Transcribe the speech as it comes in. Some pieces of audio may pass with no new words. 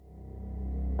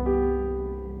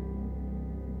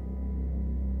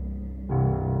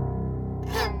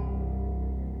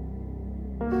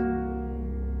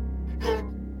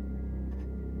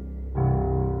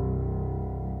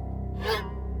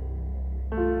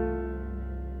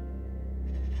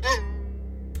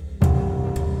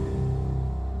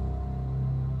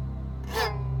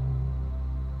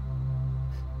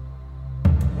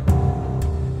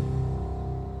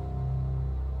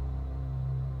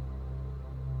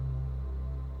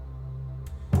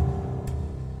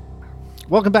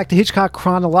Welcome back to Hitchcock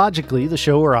Chronologically, the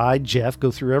show where I, Jeff,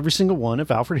 go through every single one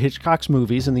of Alfred Hitchcock's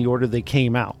movies in the order they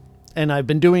came out. And I've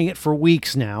been doing it for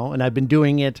weeks now, and I've been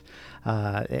doing it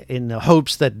in the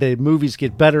hopes that the movies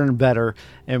get better and better.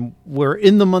 And we're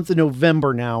in the month of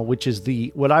November now, which is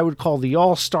what I would call the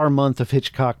all-star month of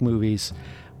Hitchcock movies,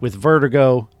 with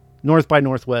Vertigo, North by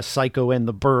Northwest, Psycho, and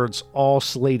The Birds all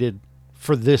slated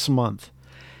for this month.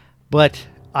 But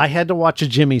I had to watch a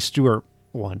Jimmy Stewart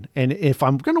one. And if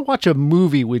I'm going to watch a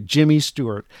movie with Jimmy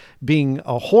Stewart being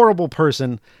a horrible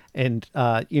person and,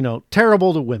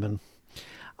 terrible to women,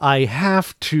 I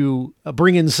have to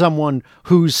bring in someone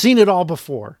who's seen it all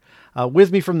before.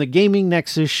 With me from the Gaming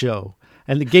Nexus show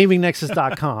and the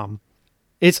GamingNexus.com,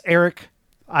 it's Eric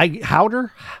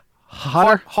Hotter,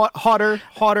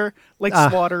 like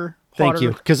slaughter. Thank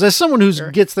you. Because as someone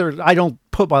who gets there, I don't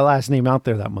put my last name out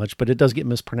there that much, but it does get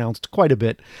mispronounced quite a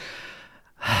bit.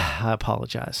 I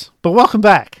apologize. But welcome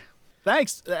back.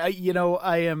 Thanks. I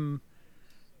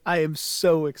am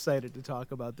so excited to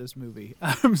talk about this movie.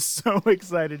 I'm so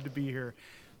excited to be here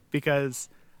because,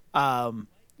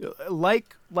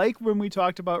 like when we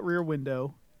talked about Rear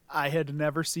Window, I had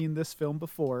never seen this film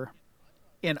before.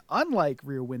 And unlike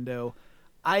Rear Window,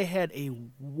 I had a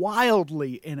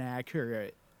wildly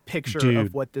inaccurate picture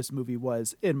of what this movie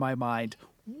was in my mind.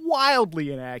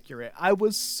 Wildly inaccurate. I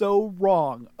was so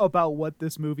wrong about what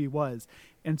this movie was.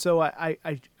 And so I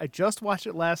just watched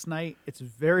it last night. It's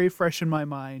very fresh in my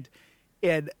mind.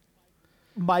 And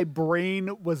my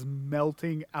brain was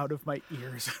melting out of my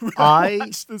ears.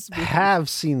 I have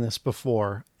seen this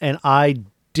before, and I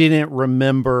didn't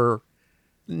remember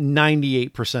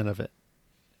 98% of it.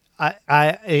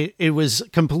 It was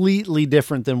completely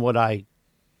different than what I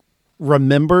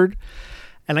remembered.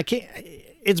 And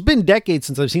it's been decades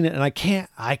since I've seen it, and I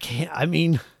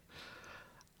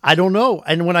don't know.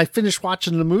 And when I finished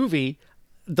watching the movie,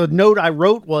 the note I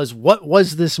wrote was, what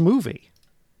was this movie?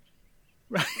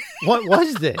 What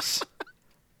was this?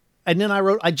 And then I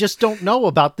wrote, I just don't know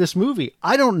about this movie.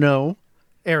 I don't know,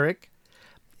 Eric,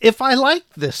 if I like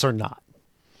this or not.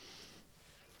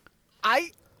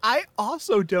 I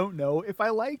also don't know if I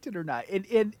liked it or not.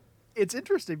 And it's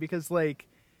interesting because, like,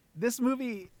 this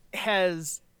movie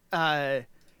has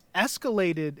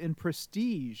escalated in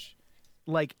prestige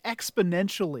like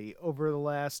exponentially over the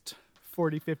last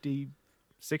 40, 50,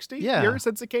 60 years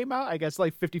since it came out. I guess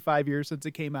like 55 years since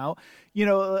it came out.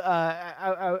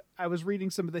 I was reading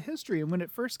some of the history, and when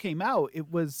it first came out,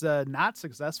 it was not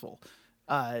successful.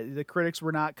 The critics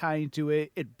were not kind to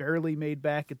it. It barely made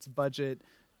back its budget.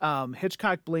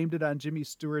 Hitchcock blamed it on Jimmy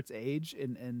Stewart's age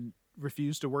and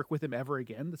refused to work with him ever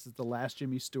again. This is the last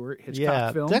Jimmy Stewart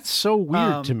Hitchcock film. That's so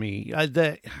weird to me.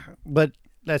 But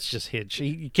that's just Hitch.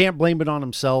 You can't blame it on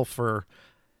himself, or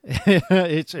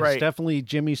it's definitely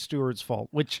Jimmy Stewart's fault,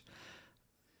 which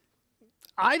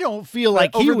I don't feel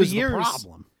like he was the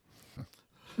problem.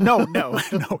 No,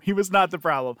 he was not the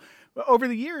problem. But over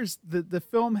the years, the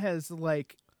film has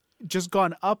like just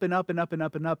gone up and up and up and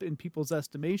up and up in people's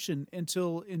estimation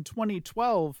until in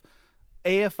 2012,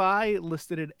 AFI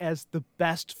listed it as the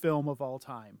best film of all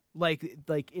time. Like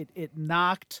it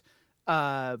knocked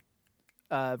Rosebud,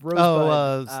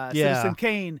 Citizen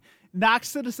Kane, knocked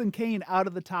Citizen Kane out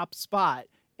of the top spot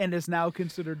and is now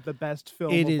considered the best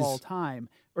film of all time,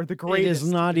 or the greatest. It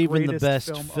is not even the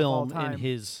best film in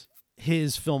his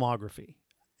filmography,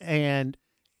 and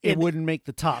it wouldn't make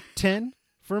the top 10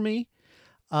 for me.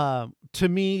 To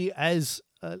me, as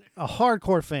a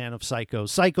hardcore fan of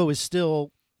Psycho is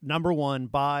still number one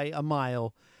by a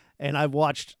mile, and I've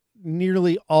watched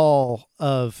nearly all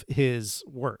of his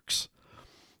works.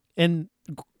 And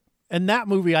that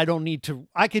movie, I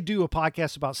could do a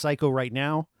podcast about Psycho right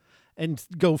now and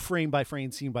go frame by frame,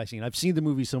 scene by scene. I've seen the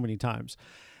movie so many times,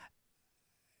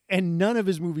 and none of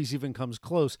his movies even comes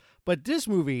close. But this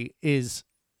movie is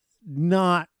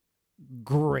not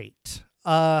great.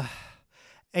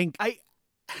 It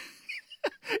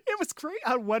was great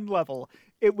on one level.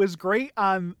 It was great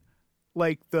on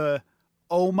like the,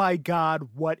 oh my God,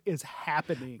 what is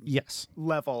happening? Yes.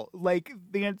 Level. Like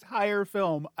the entire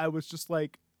film, I was just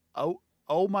like, oh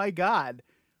my God,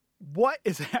 what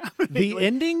is happening? The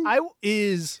ending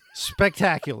is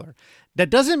spectacular.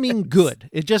 That doesn't mean good.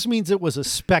 It just means it was a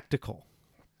spectacle.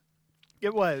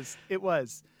 It was.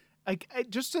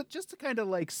 Just to kind of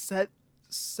like set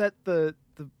the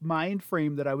mind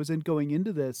frame that I was in going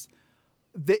into this.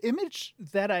 The image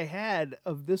that I had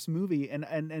of this movie,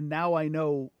 and now I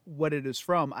know what it is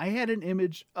from. I had an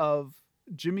image of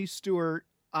Jimmy Stewart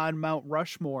on Mount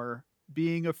Rushmore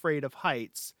being afraid of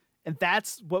heights, and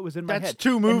that's what was in my head. That's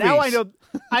two movies. And now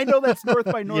I know that's North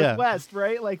by Northwest,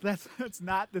 right? Like that's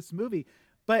not this movie.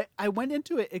 but I went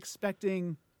into it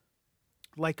expecting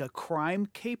like a crime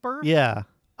caper. Yeah.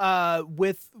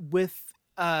 With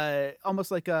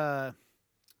almost like a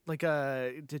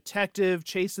detective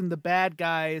chasing the bad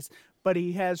guys, but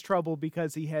he has trouble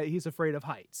because he's afraid of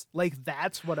heights. Like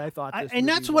that's what I thought. And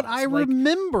that's what I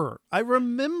remember. I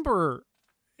remember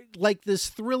like this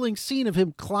thrilling scene of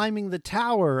him climbing the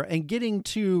tower and getting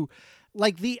to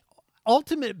like the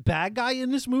ultimate bad guy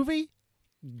in this movie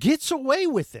gets away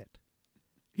with it.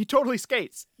 He totally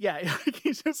skates. Yeah,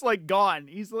 he's just like gone.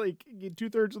 He's like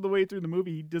 2/3 of the way through the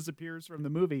movie. He disappears from the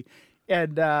movie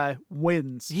and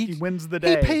wins. He wins the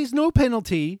day. He pays no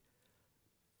penalty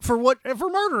for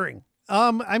murdering.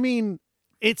 I mean,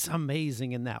 it's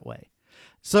amazing in that way.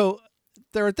 So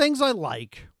there are things I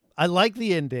like. I like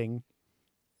the ending.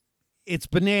 It's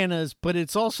bananas, but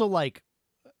it's also like,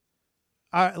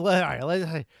 all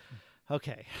right,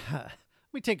 okay.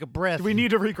 Let me take a breath. Do we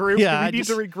need to regroup? Yeah, Do we need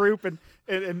to regroup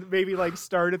and maybe like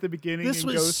start at the beginning this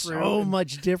and was go through? So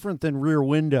much different than Rear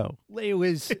Window. It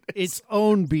was its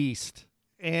own beast.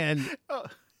 And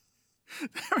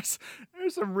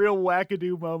there's some real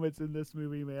wackadoo moments in this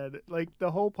movie, man. Like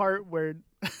the whole part where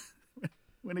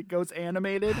when it goes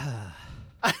animated,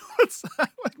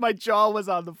 my jaw was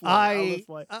on the floor. I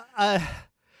was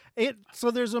like, so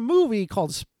there's a movie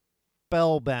called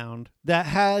Spellbound that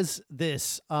has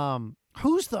this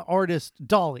who's the artist?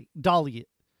 Dali.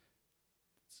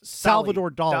 Salvador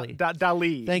Dali.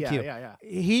 Dali. Thank you. Yeah.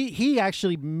 He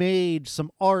actually made some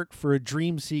art for a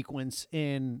dream sequence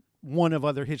in one of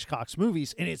other Hitchcock's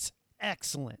movies, and it's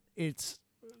excellent. It's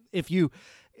if you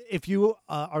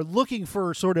are looking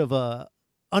for sort of a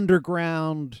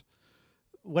underground,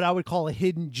 what I would call a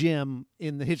hidden gem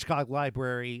in the Hitchcock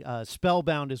library,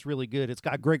 Spellbound is really good. It's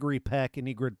got Gregory Peck and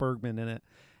Ingrid Bergman in it,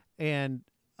 and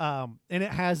it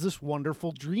has this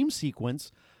wonderful dream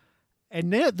sequence.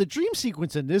 And the dream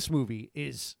sequence in this movie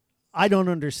is, I don't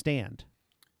understand.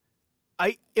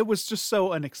 It was just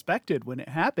so unexpected when it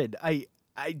happened. I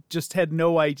just had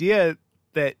no idea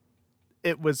that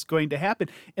it was going to happen.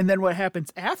 And then what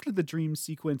happens after the dream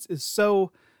sequence is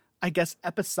so, I guess,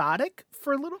 episodic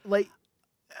for a little. Like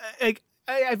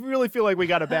I really feel like we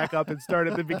got to back up and start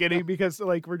at the beginning because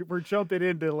like we're jumping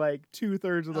into like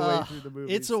 2/3 of the way through the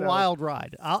movie. It's a wild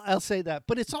ride. I'll say that,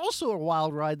 but it's also a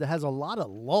wild ride that has a lot of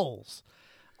lulls.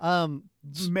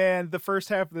 Man, the first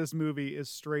half of this movie is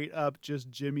straight up just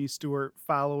Jimmy Stewart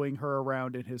following her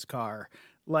around in his car.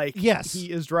 Like, yes,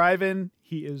 he is driving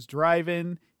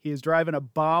a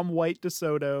bomb white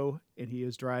DeSoto, and he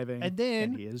is driving. And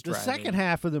then the second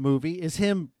half of the movie is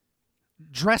him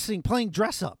playing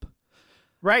dress up.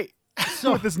 Right.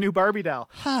 So with this new Barbie doll.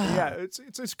 Yeah, it's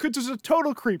a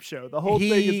total creep show. The whole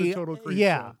thing is a total creep show.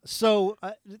 Yeah. So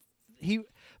he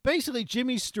basically,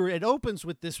 Jimmy Stewart, it opens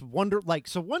with this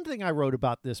so one thing I wrote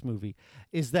about this movie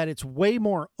is that it's way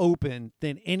more open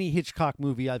than any Hitchcock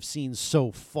movie I've seen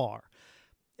so far.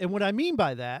 And what I mean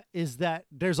by that is that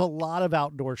there's a lot of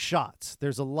outdoor shots.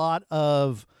 There's a lot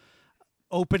of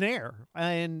open air,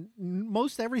 and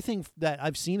most everything that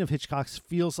I've seen of Hitchcock's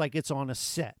feels like it's on a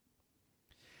set.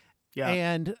 Yeah.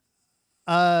 And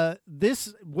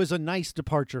this was a nice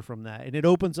departure from that. And it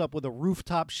opens up with a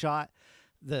rooftop shot.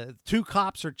 The two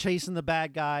cops are chasing the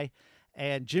bad guy,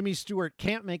 and Jimmy Stewart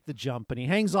can't make the jump, and he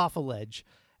hangs off a ledge,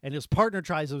 and his partner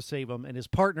tries to save him, and his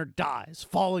partner dies,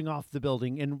 falling off the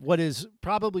building in what is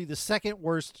probably the second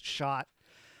worst shot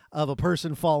of a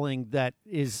person falling that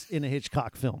is in a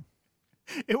Hitchcock film.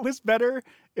 It was better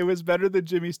than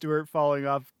Jimmy Stewart falling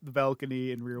off the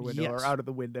balcony in Rear Window, or out of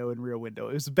the window in Rear Window.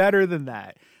 It was better than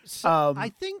that. So I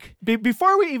think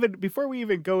before we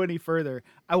even go any further,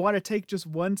 I want to take just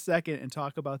 1 second and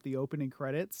talk about the opening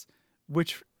credits,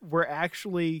 which were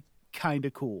actually kind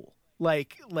of cool.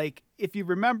 Like if you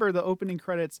remember the opening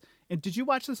credits, and did you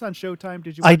watch this on Showtime?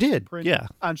 Did you? I did. Print yeah,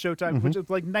 on Showtime, which is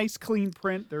like nice, clean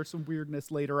print. There's some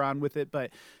weirdness later on with it, but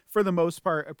for the most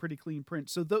part, a pretty clean print.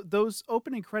 So those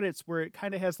opening credits, where it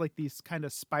kind of has like these kind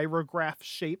of spirograph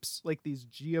shapes, like these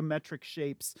geometric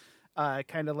shapes,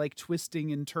 kind of like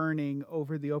twisting and turning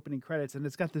over the opening credits, and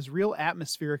it's got this real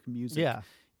atmospheric music. Yeah.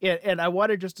 And I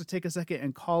wanted just to take a second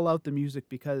and call out the music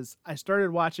because I started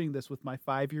watching this with my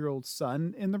 5-year-old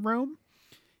son in the room,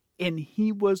 and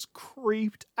he was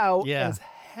creeped out as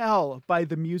hell by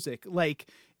the music. Like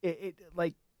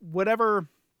like whatever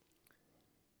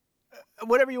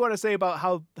you want to say about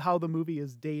how the movie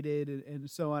is dated and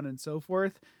so on and so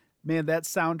forth. Man, that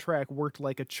soundtrack worked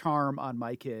like a charm on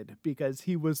my kid because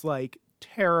he was like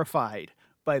terrified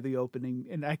by the opening,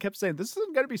 and I kept saying, this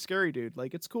isn't gonna be scary, dude.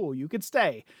 Like, it's cool, you could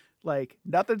stay. Like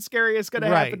nothing scary is going to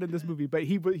Right. happen in this movie, but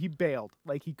he bailed.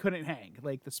 Like he couldn't hang.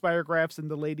 Like the spirographs in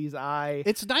the lady's eye.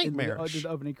 It's in the, nightmarish. the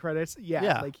opening credits. Yeah,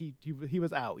 Yeah. like he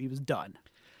was out. He was done.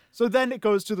 So then it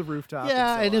goes to the rooftop.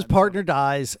 Yeah, so and his on. partner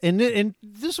dies. And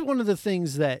this is one of the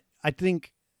things that I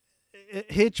think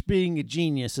Hitch, being a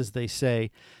genius, as they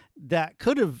say, that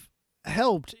could have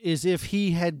helped is if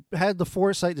he had the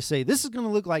foresight to say, this is going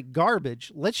to look like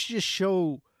garbage. Let's just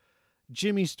show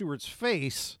Jimmy Stewart's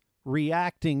face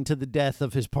reacting to the death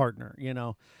of his partner, you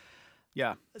know?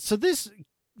 Yeah. So this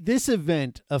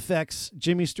event affects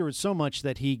Jimmy Stewart so much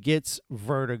that he gets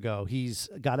vertigo. He's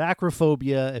got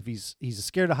acrophobia. If he's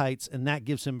scared of heights, and that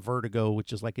gives him vertigo,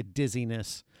 which is like a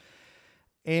dizziness.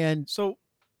 And So,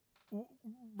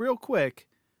 real quick,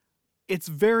 it's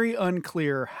very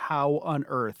unclear how on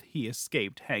earth he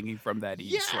escaped hanging from that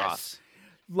eavesdrop.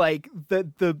 Like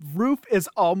the roof is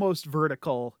almost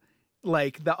vertical.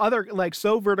 Like the other, like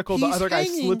so vertical, the He's other guy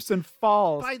hanging slips and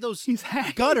falls. by those He's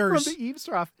hanging gutters. from the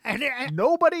eavesdrop. and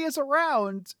Nobody is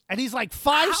around. he's like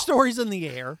 5 stories in the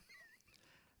air,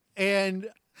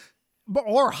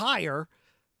 or higher.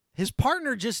 His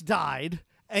partner just died,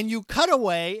 and you cut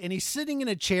away, and he's sitting in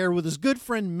a chair with his good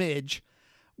friend Midge,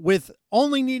 with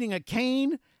only needing a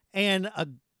cane and a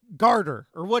garter,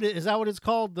 or is that what it's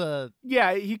called?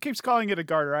 Yeah, he keeps calling it a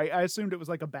garter. I assumed it was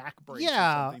like a back brace.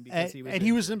 Yeah, or something because he was and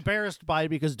he was injured. embarrassed by it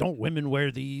because don't women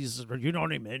wear these? Or you know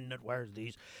any men that wears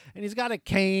these? And he's got a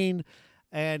cane,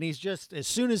 and he's just, as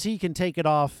soon as he can take it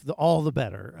off, all the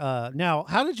better. Now,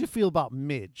 how did you feel about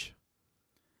Midge?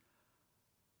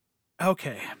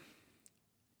 Okay.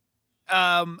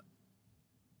 I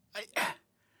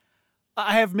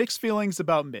have mixed feelings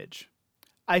about Midge.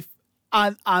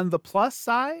 On the plus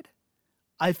side,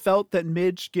 I felt that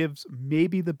Midge gives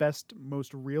maybe the best,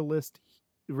 most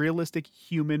realistic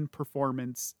human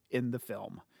performance in the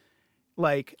film.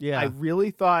 Like, Yeah. I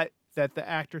really thought that the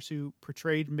actors who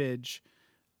portrayed Midge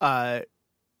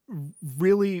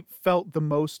really felt the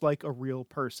most like a real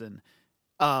person.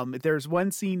 There's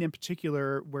one scene in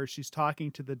particular where she's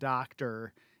talking to the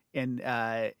doctor, and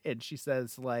she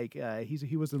says like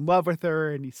he was in love with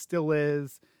her and he still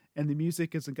is, and the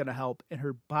music isn't going to help, and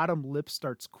her bottom lip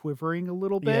starts quivering a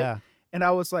little bit. Yeah. And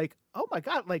I was like, oh my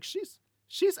god, like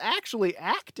she's actually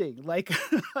acting like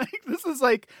like this is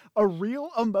like a real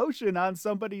emotion on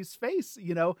somebody's face,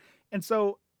 you know. And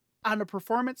so on the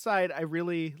performance side, I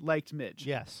really liked Midge.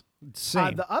 Yes, same.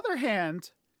 On the other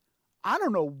hand, I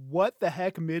don't know what the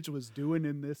heck Midge was doing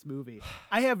in this movie.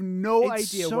 I have no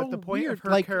It's idea so what the point weird. of her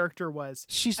Like, character was.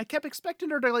 I kept expecting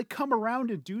her to like come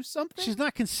around and do something. She's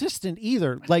not consistent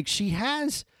either. Like, she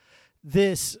has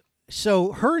this.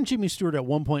 So her and Jimmy Stewart at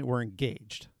one point were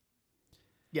engaged.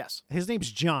 Yes. His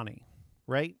name's Johnny,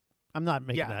 right? I'm not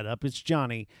making Yeah. that up. It's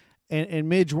Johnny. And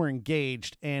Midge were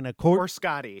engaged, and Or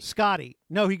Scotty. Scotty.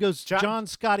 No, he goes John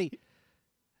Scotty.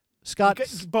 Scott.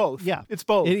 Both. Yeah, It's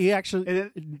both. He actually.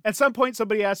 At some point,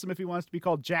 somebody asked him if he wants to be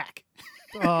called Jack.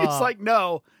 Uh, It's like,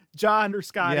 no, John or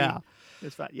Scotty. Yeah.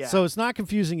 It's fine. Yeah. So it's not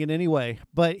confusing in any way.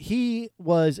 But he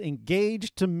was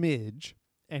engaged to Midge,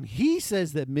 and he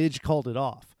says that Midge called it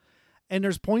off. And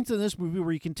there's points in this movie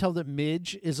where you can tell that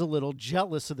Midge is a little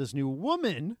jealous of this new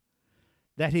woman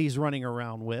that he's running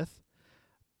around with,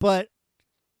 but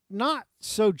not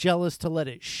so jealous to let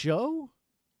it show.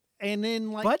 And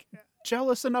then, like, but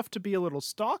jealous enough to be a little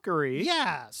stalkery.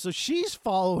 yeah, so she's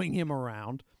following him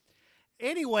around.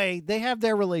 Anyway, they have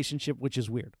their relationship, which is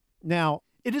weird. Now,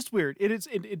 It is weird.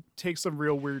 It takes some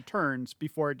real weird turns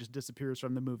before it just disappears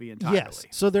from the movie entirely. yes,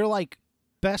 so they're like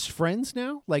best friends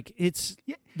now. Like, it's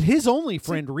Yeah. his only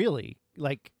friend, really.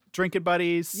 Like, Drinking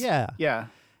buddies. yeah. Yeah.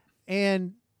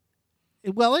 And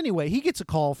well, anyway, he gets a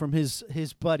call from his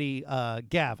buddy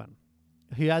Gavin,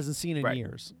 who he hasn't seen in Right.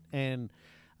 years. And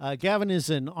Gavin is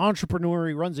an entrepreneur.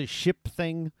 He runs a ship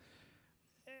thing.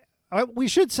 We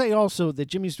should say also that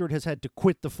Jimmy Stewart has had to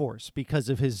quit the force because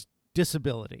of his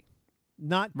disability,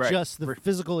 not Right. just the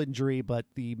physical injury, but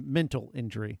the mental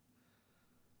injury.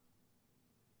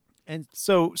 And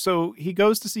So he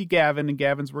goes to see Gavin, and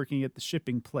Gavin's working at the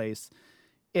shipping place.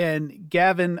 And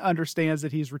Gavin understands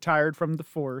that he's retired from the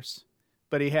force,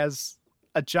 but he has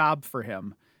a job for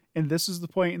him. And this is the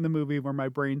point in the movie where my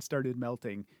brain started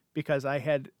melting because I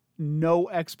had no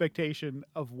expectation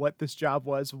of what this job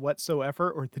was whatsoever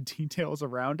or the details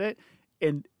around it.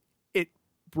 And it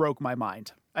broke my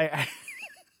mind.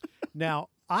 now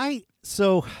I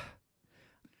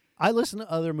listen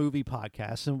to other movie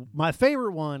podcasts, and my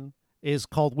favorite one is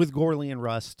called With Gorley and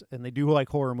Rust, and they do like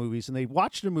horror movies, and they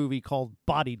watched a movie called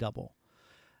Body Double,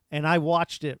 and I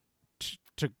watched it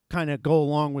to kind of go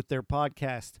along with their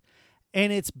podcast,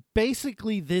 and it's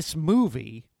basically this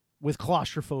movie with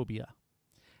claustrophobia.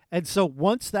 And so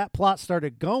once that plot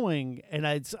started going, and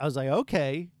I was like,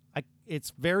 okay,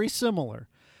 it's very similar.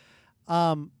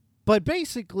 But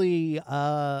basically,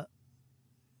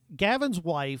 Gavin's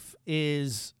wife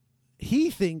is, he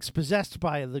thinks, possessed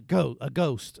by a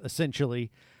ghost,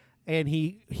 essentially. And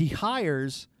he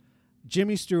hires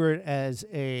Jimmy Stewart as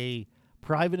a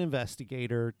private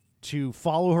investigator to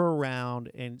follow her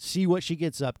around and see what she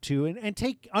gets up to and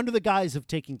take under the guise of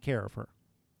taking care of her.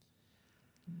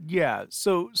 Yeah.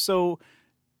 So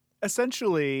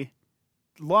essentially,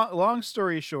 long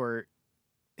story short,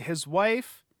 his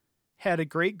wife had a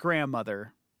great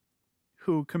grandmother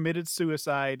who committed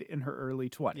suicide in her early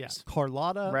 20s. Yeah.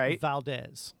 Carlotta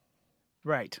Valdez.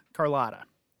 Right. Carlotta.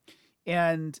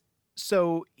 And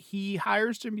so he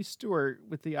hires Jimmy Stewart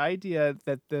with the idea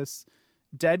that this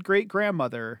dead great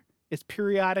grandmother is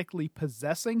periodically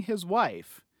possessing his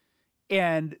wife.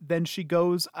 And then she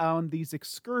goes on these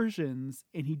excursions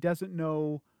and he doesn't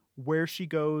know where she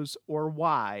goes or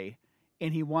why.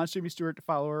 And he wants Jimmy Stewart to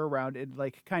follow her around and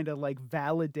like kind of like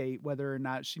validate whether or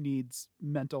not she needs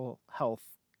mental health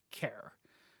care.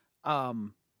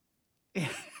 And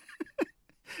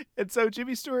so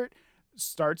Jimmy Stewart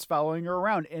starts following her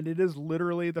around, and it is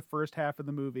literally the first half of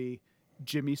the movie,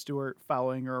 Jimmy Stewart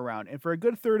following her around. And for a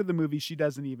good third of the movie, she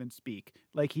doesn't even speak.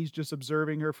 Like, he's just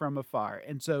observing her from afar.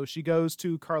 And so she goes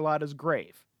to Carlotta's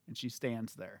grave and she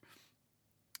stands there.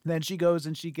 Then she goes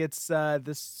and she gets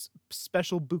this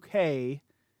special bouquet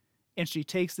and she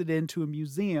takes it into a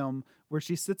museum where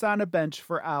she sits on a bench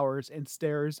for hours and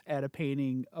stares at a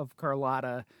painting of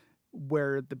Carlotta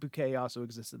where the bouquet also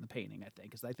exists in the painting, I think,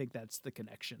 because I think that's the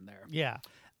connection there. Yeah.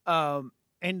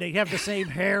 And they have the same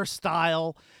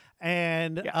hairstyle.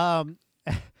 And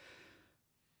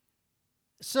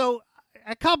so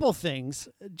a couple things.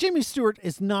 Jimmy Stewart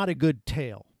is not a good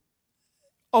tail.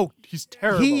 Oh, he's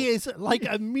terrible. He is like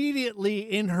immediately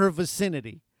in her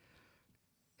vicinity.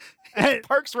 He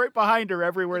parks right behind her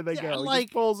everywhere they go. Like, he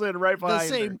just pulls in right behind the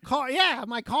same her. car. Yeah,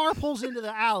 my car pulls into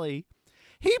the alley.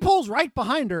 He pulls right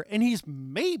behind her, and he's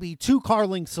maybe 2 car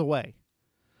lengths away.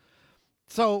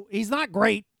 So he's not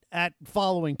great at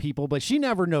following people, but she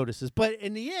never notices. But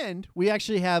in the end, we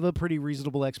actually have a pretty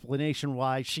reasonable explanation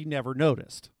why she never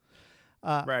noticed.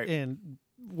 Right. And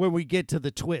when we get to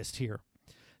the twist here.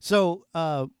 So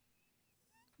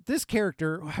this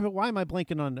character, why am I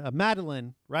blanking on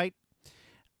Madeline, right?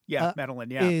 Yeah,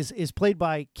 Madeline, yeah. Is played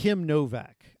by Kim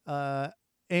Novak.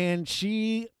 And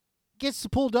she gets to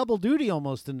pull double duty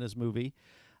almost in this movie.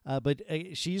 But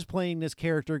she's playing this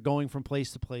character going from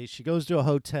place to place. She goes to a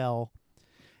hotel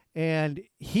and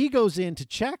he goes in to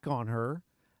check on her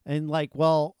and like,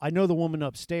 well, I know the woman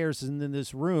upstairs is in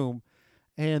this room.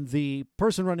 And the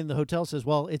person running the hotel says,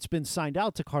 well, it's been signed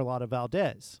out to Carlotta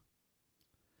Valdez.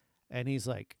 And he's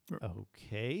like,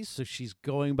 okay, so she's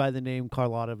going by the name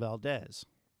Carlotta Valdez.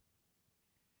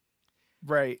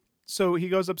 Right. So he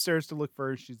goes upstairs to look for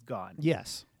her. She's gone.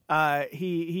 Yes.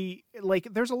 He like,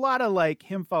 there's a lot of like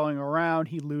him following around.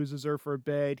 He loses her for a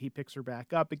bit. He picks her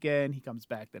back up again. He comes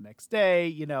back the next day,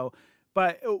 you know,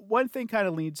 but one thing kind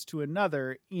of leads to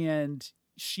another. And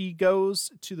she goes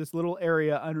to this little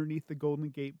area underneath the Golden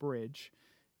Gate Bridge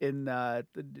in the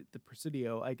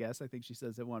Presidio, I guess. I think she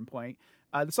says at one point.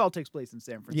 This all takes place in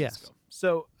San Francisco.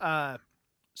 Yes.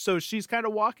 So she's kind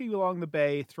of walking along the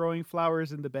bay, throwing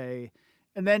flowers in the bay.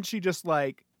 And then she just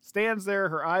like stands there.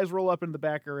 Her eyes roll up in the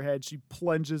back of her head. She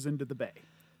plunges into the bay.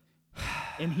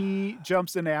 And he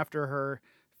jumps in after her,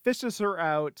 fishes her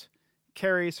out,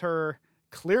 carries her,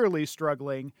 clearly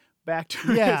struggling, back to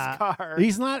his car.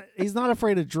 He's not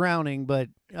afraid of drowning, but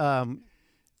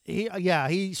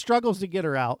he struggles to get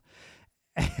her out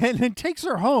and then takes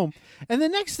her home. And the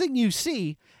next thing you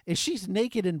see is she's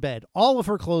naked in bed. All of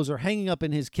her clothes are hanging up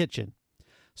in his kitchen.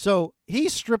 So he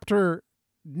stripped her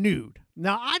nude.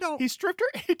 Now he stripped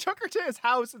her. He took her to his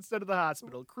house instead of the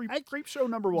hospital. Creep show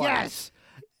number 1. Yes.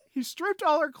 He stripped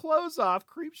all her clothes off.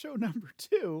 Creep show number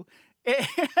 2. And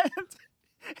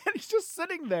he's just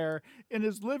sitting there in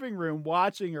his living room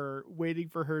watching her, waiting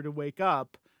for her to wake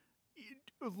up.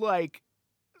 Like,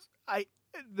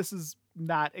 this is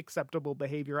not acceptable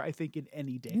behavior, I think, in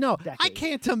any day. No, decade. I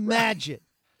can't imagine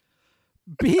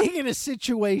being in a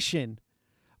situation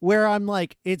where I'm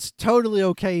like, it's totally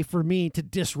okay for me to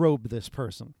disrobe this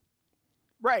person.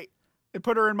 Right. And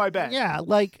put her in my bed. Yeah,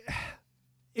 like,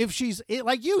 if she's,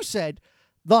 like you said,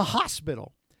 the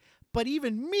hospital. But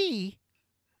even me,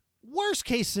 worst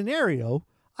case scenario,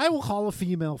 I will call a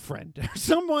female friend or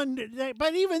someone.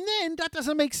 But even then, that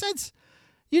doesn't make sense.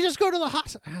 You just go to the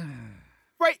hospital.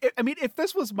 Right. I mean, if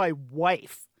this was my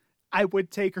wife, I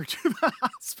would take her to the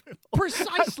hospital.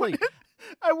 Precisely.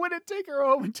 I wouldn't take her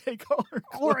home and take all her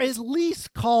clothes. Or at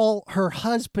least call her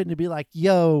husband to be like,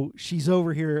 yo, she's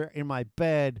over here in my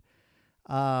bed.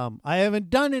 I haven't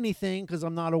done anything because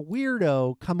I'm not a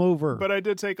weirdo. Come over. But I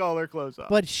did take all her clothes off.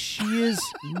 But she is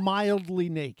mildly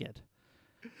naked.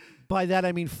 By that,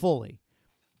 I mean fully.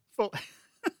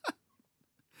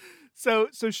 So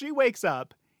she wakes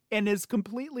up and is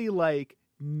completely like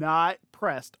not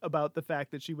pressed about the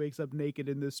fact that she wakes up naked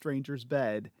in this stranger's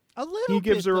bed. A little. He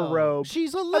gives bit, her though. a robe.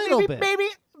 She's a little bit.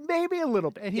 Maybe a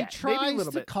little bit. And he tries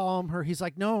to calm her. He's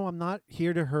like, "No, I'm not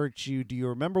here to hurt you. Do you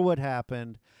remember what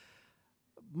happened?"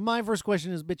 My first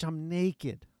question is, "Bitch, I'm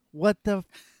naked. What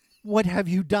have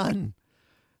you done?"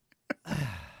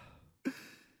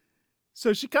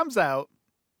 So she comes out.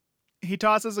 He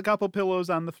tosses a couple pillows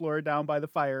on the floor down by the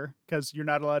fire because you're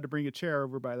not allowed to bring a chair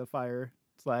over by the fire.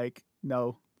 It's like,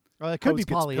 no. Well, it could be Host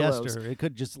gets polyester. pillows. It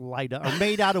could just light up. Or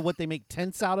made out of what they make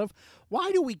tents out of.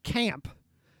 Why do we camp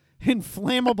in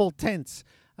flammable tents?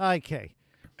 Okay.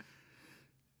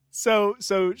 So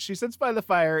she sits by the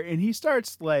fire and he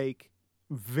starts like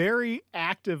very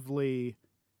actively,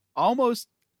 almost,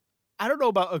 I don't know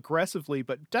about aggressively,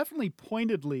 but definitely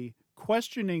pointedly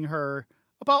questioning her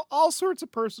about all sorts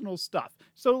of personal stuff.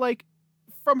 So like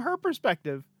from her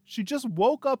perspective, she just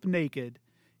woke up naked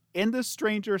in this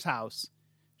stranger's house.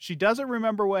 She doesn't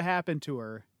remember what happened to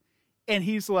her. And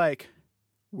he's like,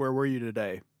 where were you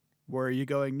today? Where are you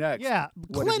going next? Yeah,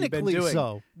 What have you been clinically doing?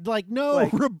 so. Like,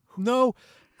 no.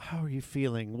 How are you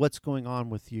feeling? What's going on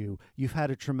with you? You've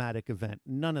had a traumatic event.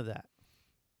 None of that.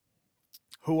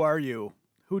 Who are you?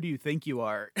 Who do you think you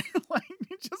are? Like,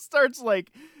 he just starts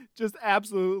like just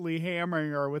absolutely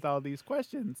hammering her with all these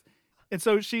questions. And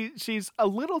so she's a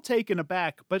little taken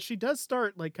aback, but she does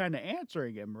start like kind of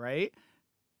answering him, right?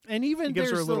 And even He gives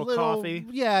her there's a little coffee.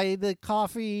 Yeah, the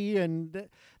coffee. And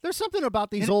there's something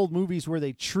about these old movies where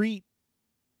they treat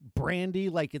brandy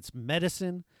like it's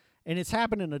medicine. And it's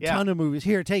happened in a ton of movies.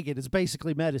 Here, take it. It's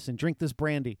basically medicine. Drink this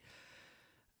brandy.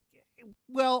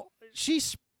 Well, she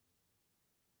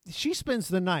spends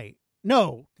the night.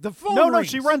 No, the phone No, rings.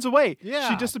 she runs away. Yeah.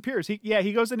 She disappears. He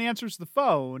goes and answers the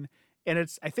phone, and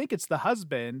I think it's the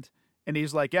husband, and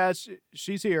he's like, yeah,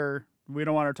 she's here. We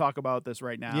don't want to talk about this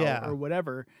right now, or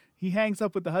whatever. He hangs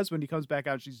up with the husband. He comes back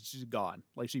out. She's gone.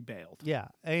 Like she bailed. Yeah.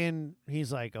 And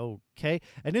he's like, okay.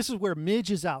 And this is where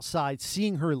Midge is outside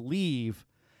seeing her leave.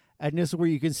 And this is where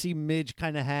you can see Midge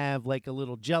kind of have like a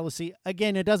little jealousy.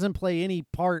 Again, it doesn't play any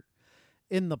part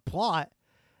in the plot.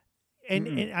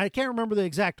 And I can't remember the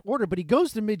exact order, but he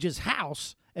goes to Midge's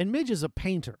house, and Midge is a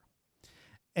painter.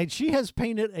 And she has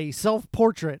painted a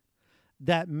self-portrait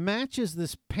that matches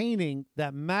this painting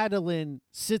that Madeline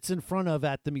sits in front of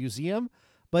at the museum,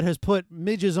 but has put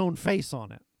Midge's own face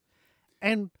on it.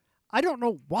 And I don't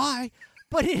know why,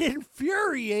 but it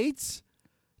infuriates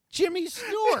Jimmy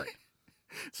Stewart.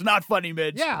 It's not funny,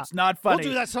 Midge. Yeah. It's not funny.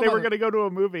 We'll do that some They were other- going to go to a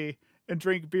movie and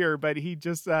drink beer, but he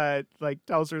just like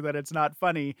tells her that it's not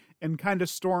funny and kind of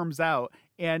storms out.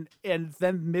 And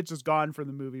then Midge is gone from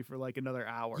the movie for like another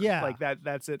hour. Yeah. Like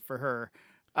that's it for her.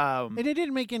 And it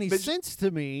didn't make any sense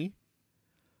to me.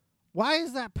 Why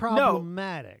is that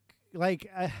problematic? Like,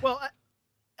 well,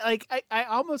 I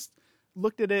almost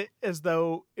looked at it as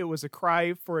though it was a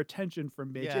cry for attention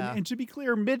from Midge. Yeah. And to be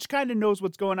clear, Midge kind of knows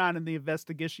what's going on in the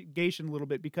investigation a little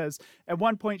bit, because at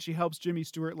one point she helps Jimmy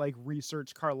Stewart like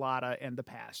research Carlotta and the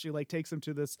past. She like takes him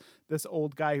to this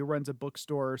old guy who runs a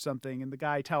bookstore or something, and the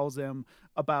guy tells him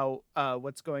about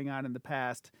what's going on in the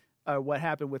past, what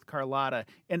happened with Carlotta.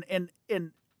 And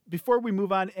before we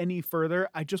move on any further,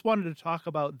 I just wanted to talk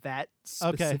about that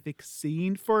specific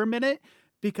scene for a minute,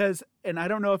 because, and I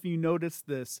don't know if you noticed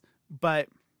this, but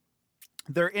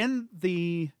they're in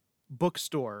the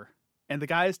bookstore and the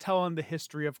guy is telling the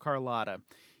history of Carlotta.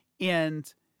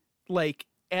 And like,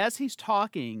 as he's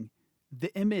talking,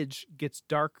 the image gets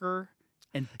darker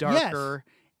and darker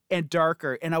and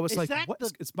darker. And I was like, what?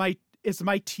 Is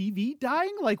my TV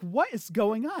dying? Like, what is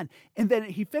going on? And then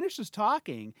he finishes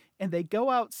talking and they go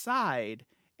outside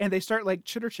and they start like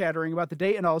chitter chattering about the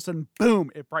day, and all of a sudden,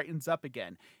 boom, it brightens up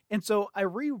again. And so I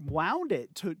rewound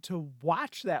it to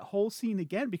watch that whole scene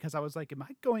again, because I was like, am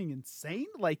I going insane?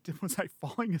 Like, was I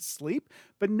falling asleep?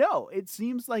 But no, it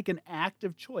seems like an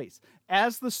active choice.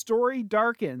 As the story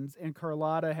darkens and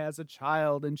Carlotta has a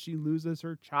child and she loses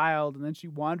her child, and then she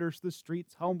wanders the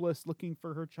streets homeless looking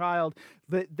for her child,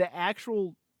 the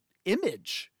actual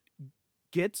image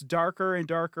gets darker and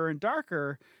darker and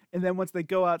darker. And then once they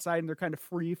go outside and they're kind of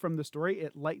free from the story,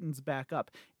 it lightens back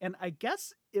up. And I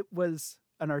guess it was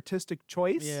an artistic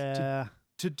choice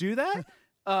to do that.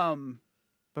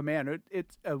 But man,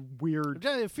 it's a weird.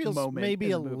 It feels moment maybe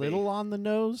in a the movie. little on the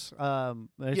nose.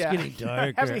 It's Yeah. getting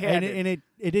darker, Heavy-handed. and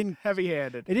it didn't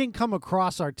Heavy-handed. it didn't come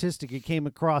across artistic. It came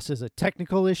across as a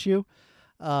technical issue.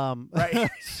 Right.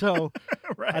 So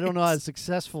Right. I don't know how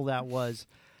successful that was.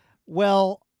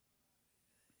 Well,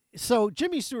 so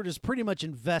Jimmy Stewart is pretty much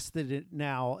invested in it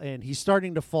now, and he's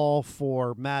starting to fall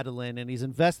for Madeline, and he's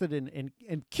invested in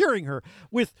curing her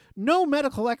with no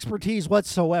medical expertise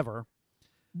whatsoever.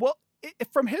 Well,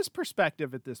 from his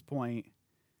perspective at this point,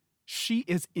 she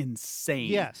is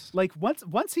insane. Yes. Like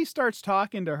once he starts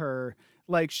talking to her,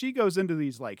 like she goes into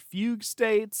these like fugue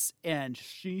states and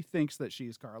she thinks that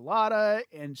she's Carlotta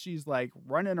and she's like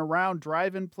running around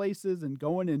driving places and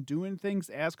going and doing things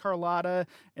as Carlotta.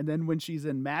 And then when she's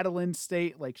in Madeline's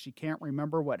state, like she can't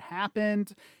remember what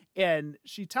happened. And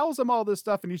she tells him all this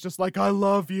stuff and he's just like, I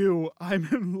love you. I'm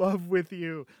in love with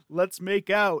you. Let's make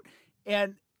out.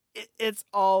 And it's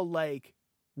all like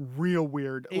real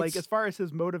weird. Like as far as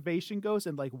his motivation goes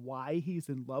and like why he's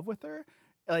in love with her,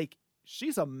 like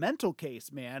she's a mental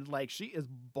case, man. Like she is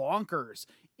bonkers.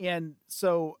 And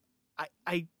so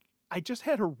I just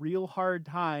had a real hard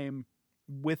time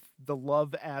with the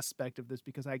love aspect of this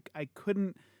because I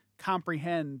couldn't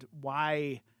comprehend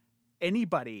why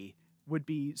anybody would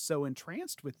be so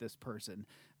entranced with this person.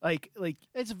 Like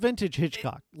It's vintage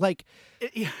Hitchcock.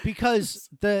 Because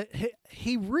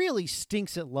he really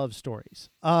stinks at love stories.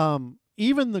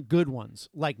 Even the good ones,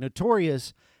 like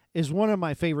Notorious, is one of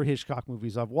my favorite Hitchcock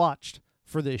movies I've watched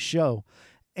for this show.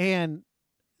 And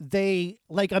they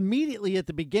like immediately at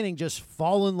the beginning just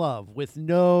fall in love with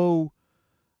no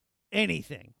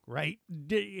anything, right?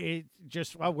 It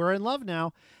just, well, we're in love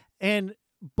now.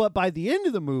 But by the end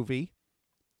of the movie,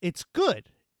 it's good,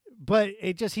 but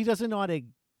he doesn't know how to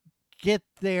get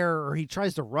there, or he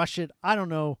tries to rush it. I don't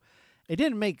know. It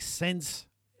didn't make sense,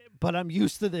 but I'm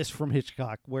used to this from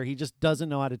Hitchcock, where he just doesn't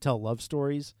know how to tell love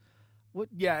stories.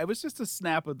 Yeah, it was just a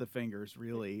snap of the fingers,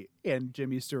 really. And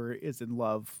Jimmy Stewart is in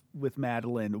love with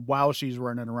Madeline while she's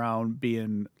running around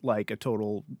being like a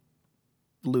total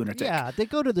lunatic. Yeah, they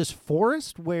go to this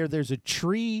forest where there's a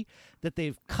tree that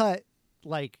they've cut,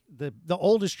 like the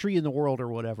oldest tree in the world or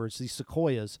whatever. It's these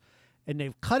sequoias, and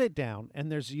they've cut it down.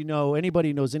 And there's, anybody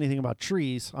who knows anything about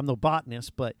trees, I'm no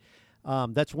botanist, but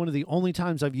that's one of the only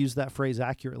times I've used that phrase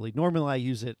accurately. Normally I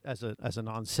use it as a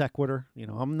non sequitur.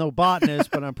 I'm no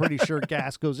botanist, but I'm pretty sure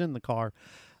gas goes in the car.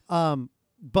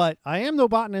 But I am no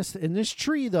botanist. In this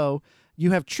tree, though,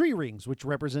 you have tree rings, which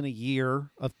represent a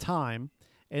year of time.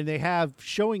 And they have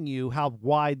showing you how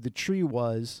wide the tree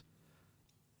was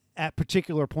at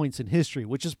particular points in history,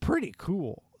 which is pretty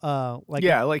cool.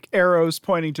 Like arrows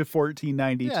pointing to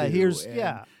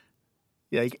 1492.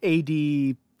 Like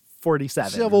AD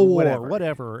 47, Civil War,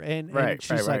 whatever. And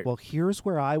she's like, right. well, here's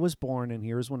where I was born and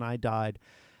here's when I died,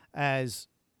 as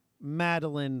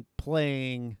Madeline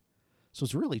playing. So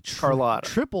it's really Carlotta.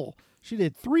 Triple. She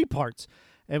did 3 parts,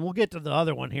 and we'll get to the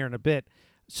other one here in a bit.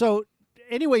 So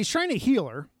anyway, he's trying to heal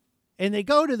her, and they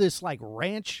go to this like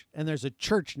ranch, and there's a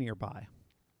church nearby.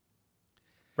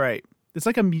 Right. It's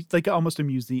like almost a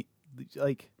museum,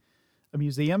 like a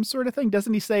museum sort of thing.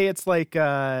 Doesn't he say it's like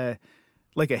a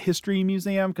history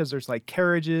museum because there's like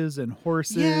carriages and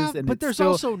horses? Yeah, and but there's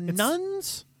also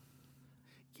nuns.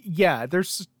 Yeah,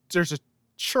 there's a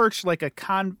church like a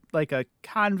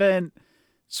convent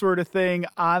sort of thing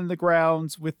on the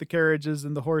grounds with the carriages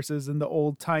and the horses and the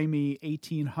old timey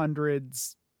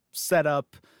 1800s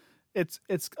setup. It's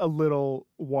a little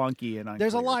wonky and unclear.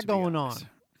 There's a lot going on.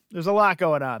 There's a lot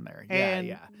going on there.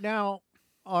 And now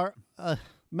our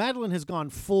Madeline has gone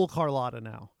full Carlotta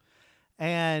now,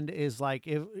 and is like,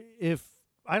 if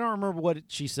I don't remember what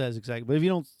she says exactly, but if you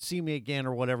don't see me again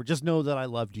or whatever, just know that I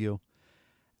loved you.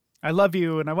 I love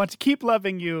you, and I want to keep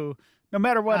loving you no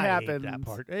matter what I happens. hate that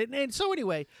part. And so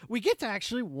anyway, we get to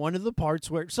actually one of the parts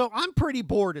where. So I'm pretty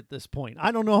bored at this point.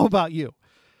 I don't know about you.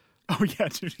 Oh yeah,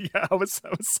 dude. Yeah, I was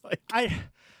like,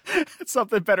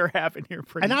 something better happen here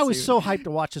pretty soon. And I was so hyped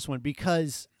to watch this one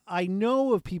because I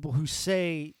know of people who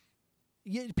say,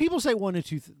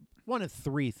 one of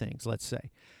 3 things. Let's say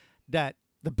that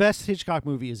the best Hitchcock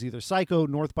movie is either Psycho,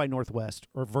 North by Northwest,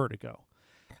 or Vertigo,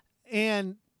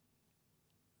 and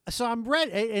so I'm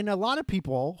ready. And a lot of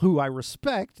people who I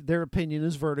respect, their opinion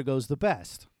is Vertigo's the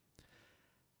best.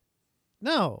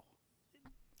 No,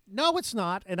 it's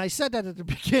not. And I said that at the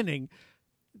beginning.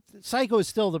 Psycho is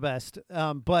still the best,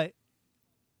 but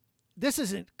this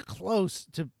isn't close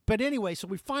to. But anyway, so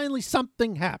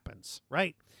something happens,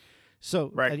 right?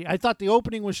 So right. I thought the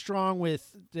opening was strong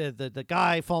with the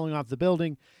guy falling off the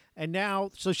building, and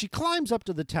now so she climbs up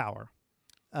to the tower.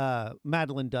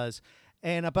 Madeline does,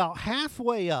 and about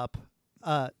halfway up,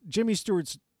 Jimmy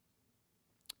Stewart's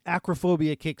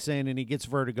acrophobia kicks in and he gets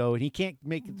vertigo and he can't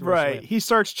make it through. Right. He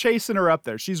starts chasing her up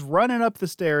there. She's running up the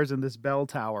stairs in this bell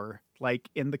tower, like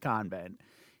in the convent.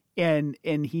 And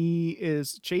he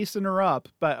is chasing her up.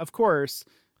 But of course,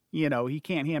 he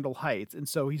can't handle heights. And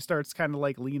so he starts kind of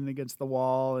like leaning against the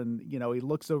wall and, he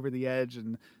looks over the edge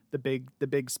and the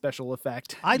big special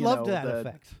effect. I love that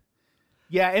effect.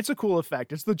 Yeah, it's a cool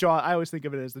effect. It's the Jaws. I always think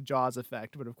of it as the Jaws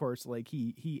effect. But of course, like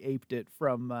he aped it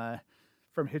from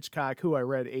Hitchcock, who I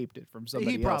read aped it from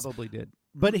somebody else. He probably did.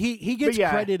 But he gets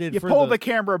credited for you pull the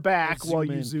camera back while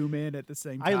you zoom in at the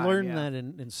same time. I learned that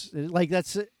in like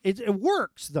that's it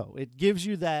works though. It gives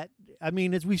you that. I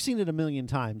mean, we've seen it a million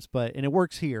times, and it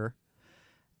works here.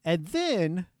 And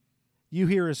then you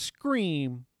hear a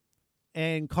scream,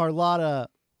 and Carlotta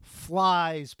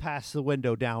flies past the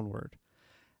window downward.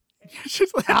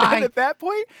 Just like, at that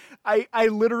point, I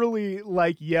literally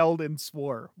like yelled and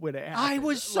swore when it happened. I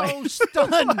was so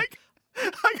stunned.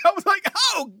 I was like,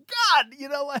 oh God,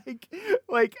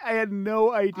 like I had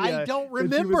no idea. I don't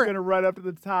remember she was going to run up to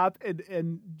the top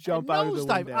and jump out of the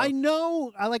window. I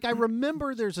know. I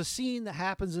remember there's a scene that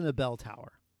happens in the bell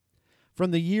tower from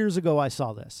the years ago I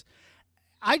saw this.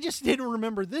 I just didn't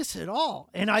remember this at all.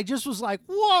 And I just was like,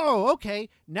 whoa, okay.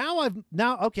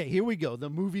 Okay, here we go.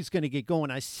 The movie's going to get going.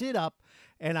 I sit up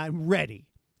and I'm ready.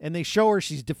 And they show her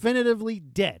she's definitively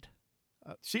dead.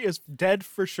 She is dead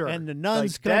for sure. And the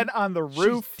nuns dead on the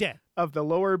roof of the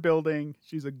lower building.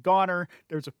 She's a goner.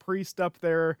 There's a priest up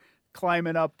there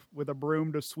climbing up with a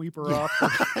broom to sweep her off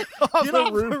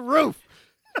the roof.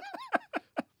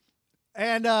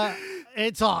 And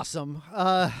it's awesome.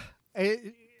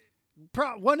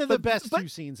 One of the best few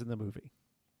scenes in the movie.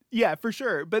 Yeah, for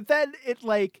sure. But then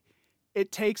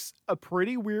it takes a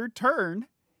pretty weird turn.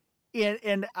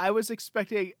 And I was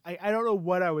expecting, I don't know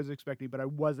what I was expecting, but I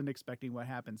wasn't expecting what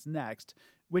happens next,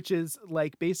 which is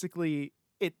like basically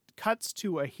it cuts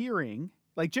to a hearing.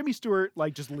 Like Jimmy Stewart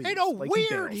just leaves. And a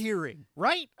weird hearing,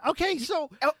 right? Okay, so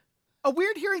a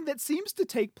weird hearing that seems to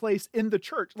take place in the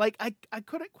church. Like I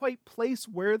couldn't quite place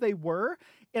where they were,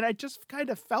 and I just kind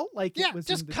of felt like it was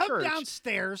in the church. Just come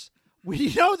downstairs.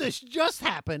 We know this just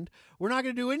happened. We're not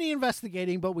going to do any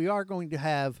investigating, but we are going to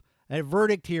have a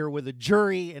verdict here with a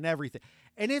jury and everything.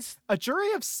 And it's a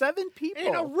jury of 7 people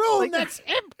in a room that's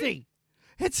empty.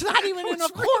 It's not even in a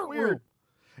courtroom.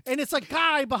 And it's a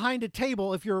guy behind a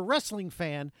table. If you're a wrestling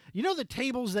fan, you know the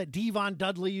tables that Devon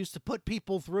Dudley used to put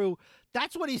people through?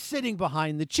 That's what he's sitting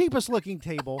behind, the cheapest looking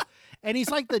table. And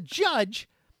he's like the judge,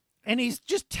 and he's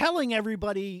just telling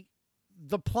everybody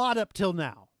the plot up till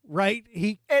now. Right?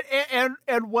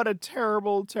 And what a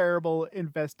terrible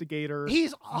investigator.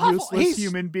 He's awful. Useless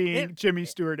human being Jimmy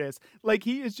Stewart is. Like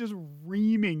he is just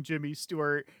reaming Jimmy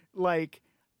Stewart. Like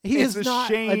he is not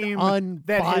shame an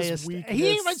unbiased.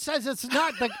 He even says it's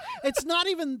not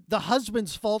even the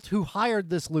husband's fault who hired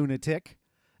this lunatic.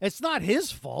 It's not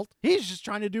his fault. He's just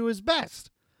trying to do his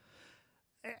best.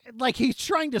 Like he's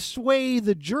trying to sway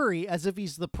the jury as if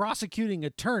he's the prosecuting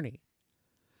attorney.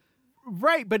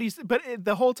 Right, but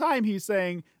the whole time he's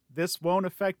saying this won't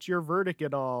affect your verdict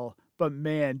at all. But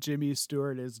man, Jimmy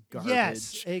Stewart is garbage.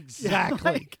 Yes,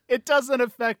 exactly. It doesn't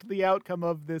affect the outcome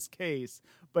of this case,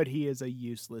 but he is a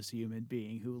useless human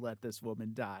being who let this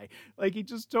woman die. Like he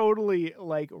just totally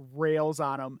rails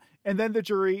on him, and then the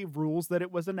jury rules that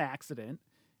it was an accident,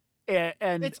 and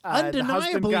it's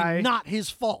undeniably not his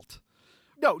fault.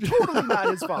 No, totally not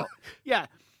his fault. Yeah,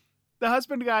 the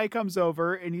husband guy comes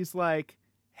over and he's like,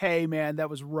 hey man, that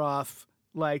was rough.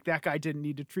 Like that guy didn't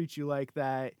need to treat you like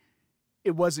that.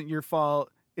 It wasn't your fault.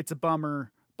 It's a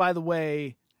bummer. By the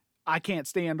way, I can't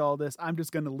stand all this. I'm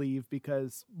just going to leave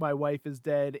because my wife is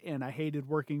dead and I hated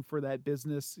working for that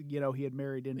business. He had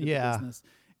married into the business.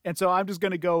 And so I'm just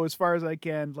going to go as far as I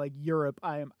can, like Europe.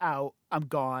 I am out. I'm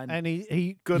gone. And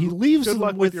he leaves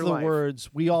them with the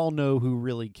words, we all know who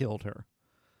really killed her.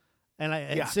 And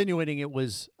insinuating it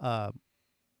was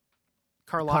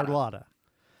Carlotta.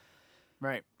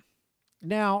 Right.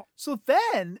 Now, so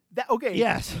then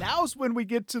yes. Now's when we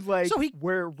get to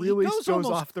where it really goes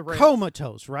off the rails.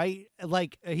 Comatose, right?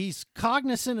 Like he's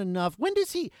cognizant enough. When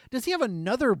does he have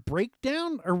another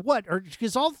breakdown or what? Or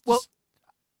because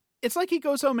it's like he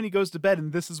goes home and he goes to bed,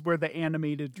 and this is where the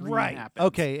animated dream happens.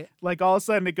 Okay, like all of a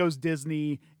sudden it goes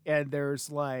Disney, and there's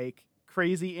like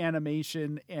crazy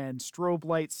animation and strobe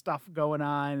light stuff going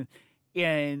on,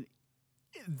 and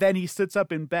then he sits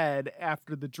up in bed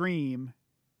after the dream,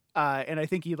 and I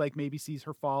think he maybe sees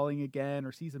her falling again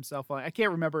or sees himself falling. I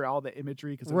can't remember all the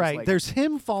imagery because there's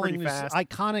him falling. This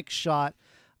iconic shot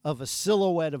of a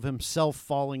silhouette of himself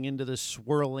falling into this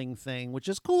swirling thing, which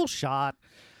is a cool shot.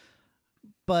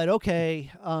 But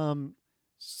okay.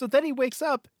 So then he wakes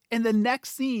up, and the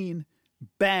next scene,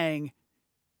 bang,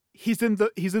 he's in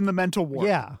the mental ward.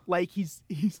 Yeah. Like he's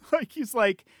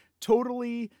like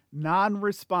totally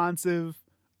non-responsive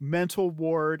mental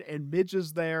ward, and Midge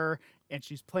is there, and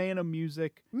she's playing him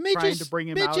music, trying to bring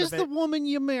him out of it. Midge is the woman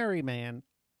you marry, man.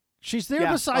 She's there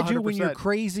Yeah, beside you 100%. when you're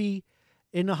crazy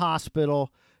in the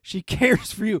hospital. She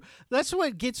cares for you. That's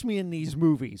what gets me in these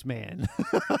movies, man.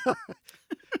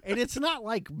 And it's not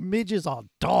like Midge is a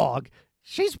dog.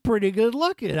 She's pretty good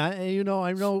looking. I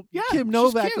know Yeah, Kim she's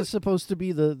Novak cute. is supposed to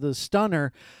be the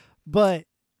stunner, but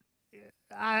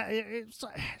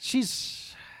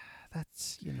she's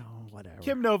that's whatever.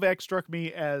 Kim Novak struck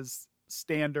me as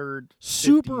standard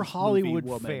Super 50s Hollywood movie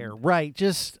woman. fare, right?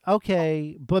 Just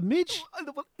okay, but Midge.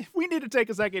 We need to take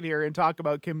a second here and talk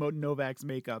about Kim Novak's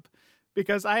makeup,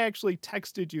 because I actually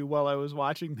texted you while I was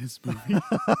watching this movie.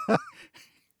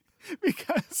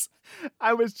 Because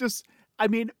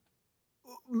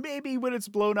maybe when it's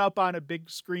blown up on a big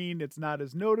screen, it's not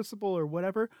as noticeable or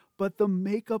whatever, but the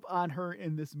makeup on her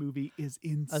in this movie is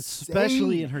insane.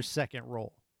 Especially in her second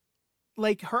role.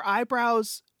 Like, her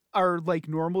eyebrows are like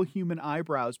normal human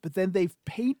eyebrows, but then they've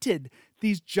painted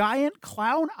these giant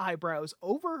clown eyebrows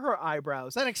over her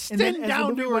eyebrows That And extend then as the down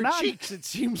movie to her went on- cheeks, it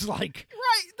seems like.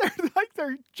 Right,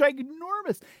 they're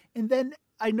ginormous. And then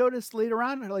I noticed later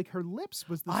on, like, her lips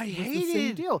was the same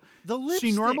hated deal. the She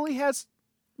lipstick. normally has,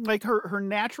 like, her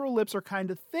natural lips are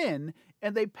kind of thin,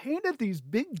 and they painted these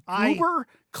big goober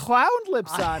clown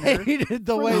lips on her. hated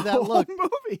the for way the that whole looked.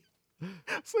 movie.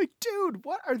 It's like, dude,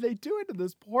 what are they doing to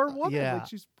this poor woman? Yeah. Like,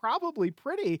 she's probably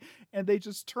pretty, and they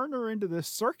just turn her into this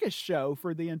circus show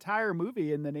for the entire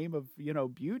movie in the name of,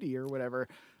 beauty or whatever.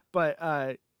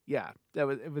 But yeah,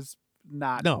 it was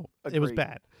not. No, a it was great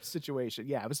bad. situation.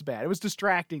 Yeah, it was bad. It was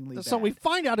distractingly bad. So we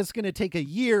find out it's going to take a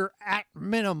year at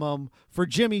minimum for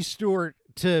Jimmy Stewart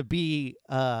to be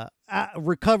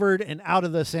recovered and out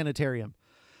of the sanitarium.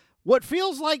 What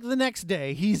feels like the next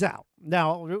day, he's out.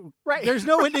 Now, Right. there's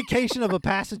no indication of a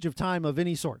passage of time of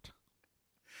any sort.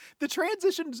 The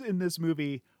transitions in this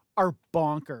movie are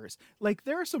bonkers. Like,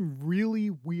 there are some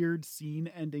really weird scene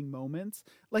ending moments.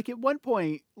 Like, at one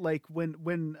point, like when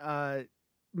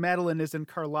Madeline is in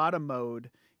Carlotta mode,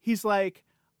 he's like,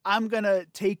 I'm going to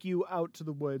take you out to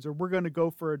the woods, or we're going to go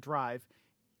for a drive.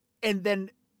 And then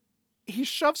he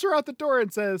shoves her out the door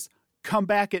and says, come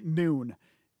back at noon.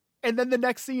 And then the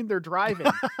next scene, they're driving.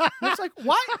 And it's like,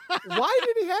 why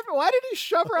did he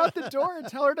shove her out the door and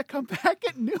tell her to come back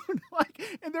at noon?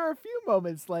 Like, and there are a few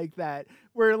moments like that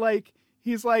where, like,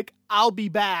 he's like, I'll be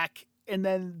back. And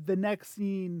then the next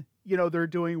scene, they're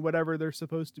doing whatever they're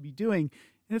supposed to be doing.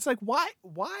 And it's like,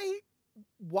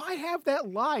 why have that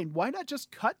line? Why not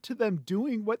just cut to them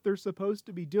doing what they're supposed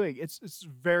to be doing? It's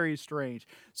very strange.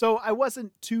 So I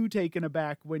wasn't too taken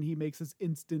aback when he makes his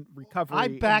instant recovery. I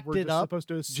and backed we're it just up supposed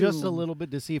to just a assume- little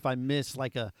bit to see if I missed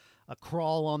like a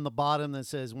crawl on the bottom that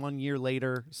says 1 year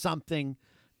later, something.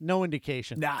 No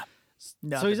indication. Nah.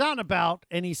 So he's out and about,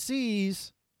 and he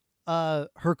sees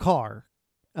her car,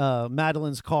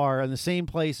 Madeline's car, in the same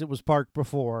place it was parked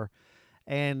before,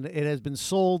 and it has been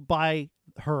sold by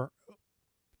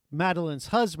Madeline's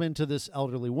husband to this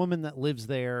elderly woman that lives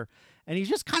there, and he's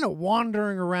just kind of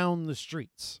wandering around the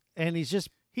streets, and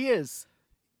he is.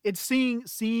 It's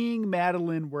seeing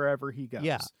Madeline wherever he goes.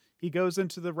 Yeah. He goes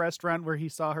into the restaurant where he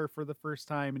saw her for the first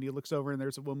time, and he looks over and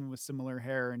there's a woman with similar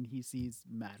hair, and he sees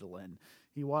Madeline.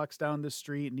 He walks down the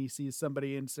street and he sees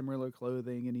somebody in similar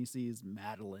clothing, and he sees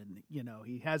Madeline.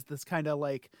 He has this kind of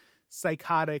like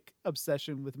psychotic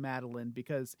obsession with Madeline,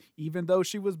 because even though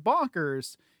she was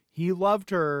bonkers, he loved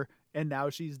her, and now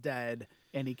she's dead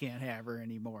and he can't have her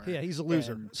anymore. Yeah, he's a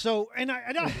loser. And So, and I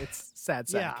it's sad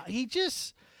sack. Yeah,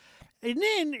 and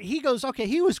then he goes, okay,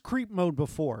 he was creep mode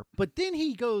before, but then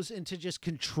he goes into just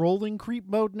controlling creep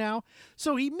mode now.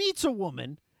 So he meets a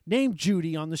woman named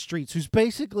Judy on the streets who's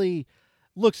basically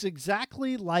looks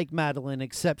exactly like Madeline,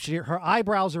 except her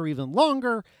eyebrows are even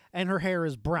longer and her hair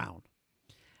is brown.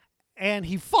 And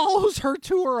he follows her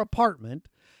to her apartment,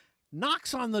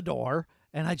 knocks on the door,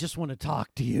 and I just want to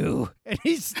talk to you. And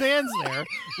he stands there,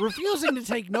 refusing to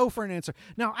take no for an answer.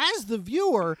 Now, as the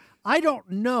viewer, I don't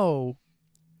know.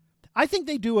 I think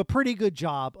they do a pretty good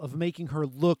job of making her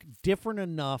look different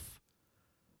enough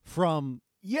from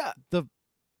Yeah. the,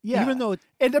 Yeah. even though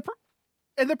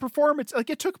and the performance, like,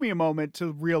 it took me a moment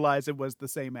to realize it was the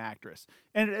same actress.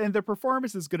 And the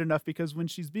performance is good enough because when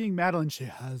she's being Madeline, she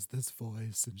has this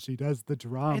voice and she does the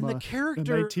drama. and the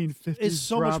character 1950s is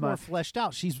so drama. much more fleshed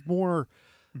out. She's more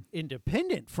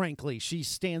independent, frankly. She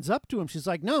stands up to him. She's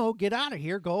like, no, get out of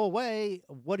here. Go away.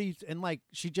 What do you, and like,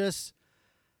 she just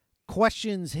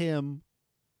questions him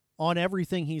on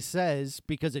everything he says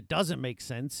because it doesn't make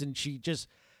sense. And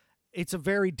it's a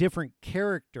very different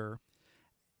character.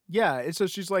 Yeah, so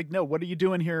she's like, no, what are you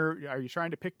doing here? Are you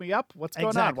trying to pick me up? What's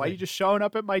going on? Why are you just showing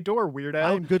up at my door, weirdo?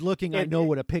 I'm good looking. I know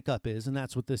what a pickup is, and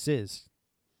that's what this is.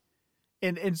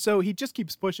 And so he just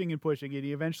keeps pushing and pushing, and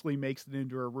he eventually makes it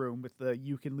into a room with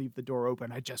you can leave the door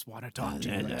open. I just want to talk to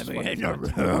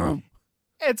you.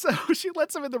 And so she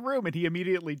lets him in the room, and he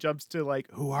immediately jumps to like,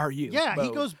 who are you? Yeah,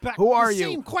 he goes back. Who are you?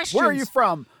 Same questions. Where are you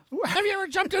from? Have you ever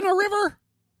jumped in a river?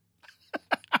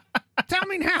 Tell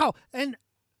me now. And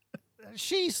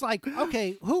she's like,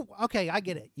 okay, I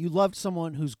get it. You loved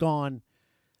someone who's gone.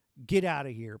 Get out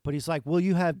of here. But he's like, will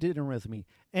you have dinner with me?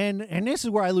 And this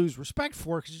is where I lose respect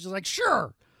for her, because she's like,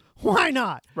 sure, why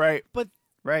not? Right. But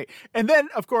right. And then,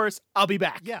 of course, I'll be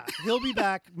back. Yeah, he'll be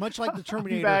back, much like the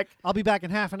Terminator. I'll be back in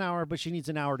half an hour, but she needs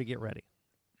an hour to get ready.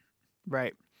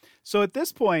 Right. So at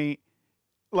this point,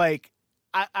 like,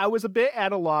 I was a bit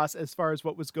at a loss as far as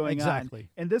what was going on.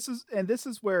 And this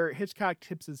is where Hitchcock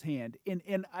tips his hand.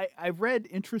 And I read,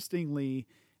 interestingly,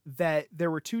 that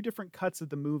there were two different cuts of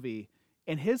the movie.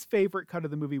 And his favorite cut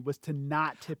of the movie was to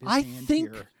not tip his hand here. I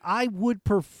think I would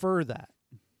prefer that.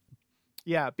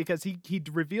 Yeah, because he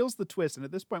reveals the twist. And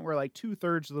at this point, we're like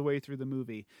 2/3 of the way through the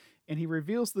movie. And he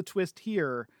reveals the twist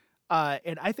here.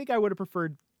 And I think I would have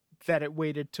preferred that it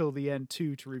waited till the end,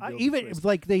 too, to reveal the twist.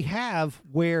 Like they have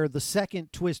where the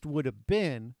second twist would have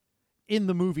been in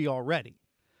the movie already.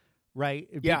 Right?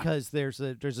 Yeah. Because there's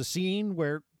a scene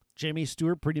where Jimmy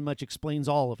Stewart pretty much explains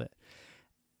all of it.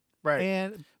 Right.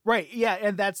 And yeah,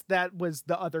 and that was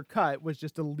the other cut, was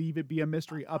just to leave it be a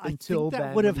mystery up until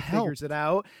then would have he helped. Figures it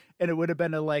out, and it would have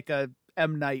been like a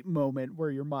M. Night moment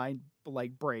where your mind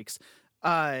like breaks.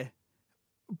 But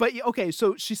okay,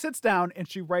 so she sits down and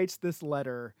she writes this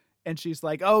letter, and she's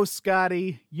like, "Oh,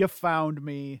 Scotty, you found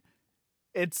me.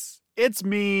 It's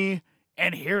me,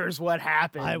 and here's what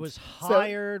happened. I was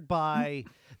hired by."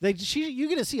 You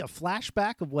get to see a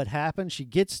flashback of what happened. She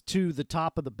gets to the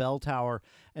top of the bell tower,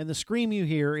 and the scream you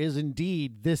hear is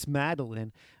indeed this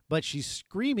Madeline, but she's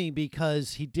screaming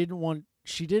because she didn't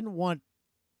want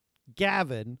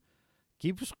Gavin.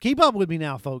 Keep up with me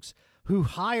now, folks. Who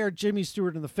hired Jimmy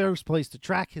Stewart in the first place to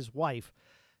track his wife,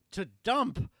 to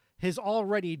dump his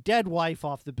already dead wife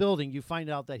off the building. You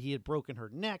find out that he had broken her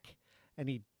neck, and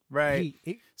he. Right.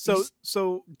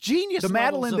 So genius. The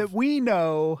Madeline that we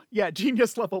know,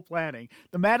 genius level planning.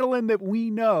 The Madeline that we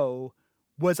know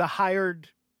was a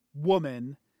hired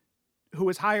woman who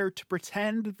was hired to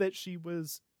pretend that she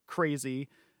was crazy,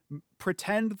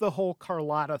 pretend the whole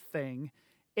Carlotta thing,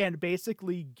 and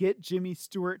basically get Jimmy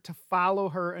Stewart to follow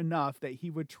her enough that he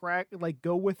would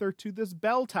go with her to this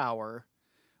bell tower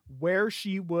where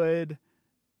she would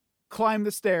climb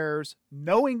the stairs,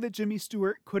 knowing that Jimmy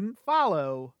Stewart couldn't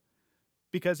follow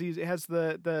because he has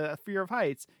the fear of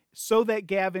heights, so that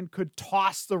Gavin could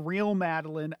toss the real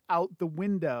Madeline out the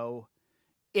window,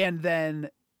 and then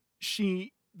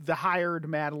the hired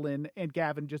Madeline and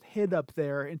Gavin just hid up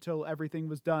there until everything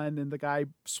was done and the guy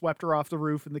swept her off the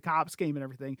roof and the cops came and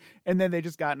everything, and then they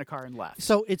just got in a car and left.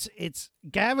 So it's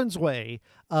Gavin's way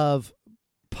of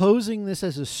posing this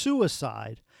as a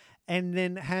suicide and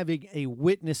then having a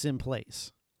witness in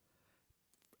place.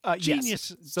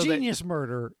 Genius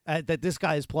murder that this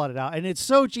guy has plotted out, and it's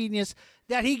so genius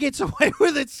that he gets away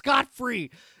with it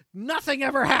scot-free. Nothing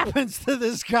ever happens to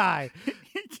this guy.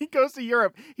 He goes to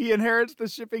Europe. He inherits the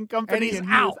shipping company, and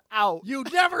he's out. You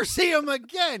never see him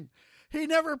again. He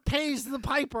never pays the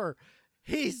piper.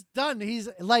 He's done.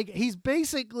 He's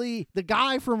basically the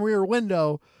guy from Rear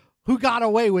Window who got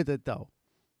away with it, though.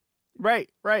 Right.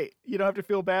 You don't have to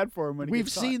feel bad for him when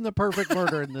we've seen the perfect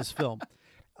murder in this film.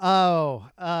 So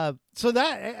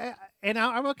that, and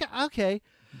I'm okay. Okay.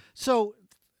 So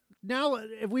now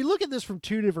if we look at this from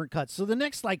two different cuts, so the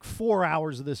next 4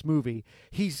 hours of this movie,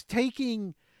 he's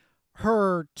taking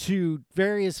her to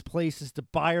various places to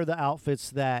buy her the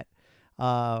outfits that,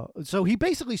 so he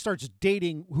basically starts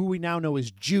dating who we now know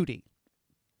as Judy.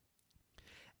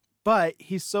 But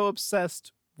he's so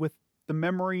obsessed with the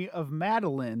memory of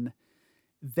Madeline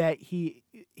that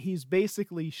he's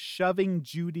basically shoving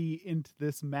Judy into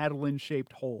this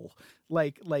Madeline-shaped hole.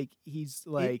 He's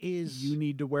like, you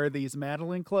need to wear these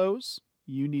Madeline clothes.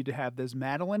 You need to have this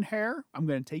Madeline hair. I'm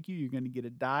going to take you. You're going to get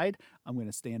it dyed. I'm going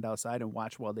to stand outside and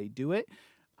watch while they do it.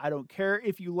 I don't care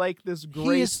if you like this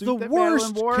gray suit that Madeline wore. He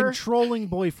is the worst controlling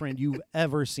boyfriend you've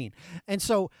ever seen. And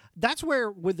so that's where,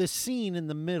 with the scene in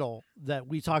the middle that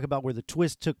we talk about where the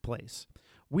twist took place,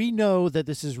 we know that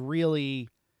this is really...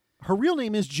 Her real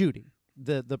name is Judy,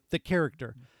 the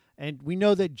character. And we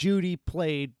know that Judy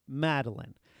played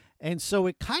Madeline. And so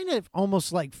it kind of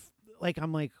almost like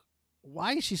I'm like,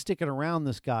 why is she sticking around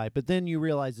this guy? But then you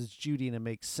realize it's Judy and it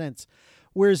makes sense.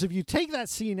 Whereas if you take that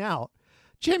scene out,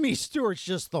 Jimmy Stewart's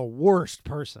just the worst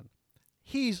person.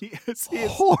 He is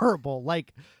horrible.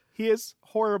 Like, he is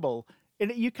horrible.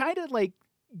 And you kind of like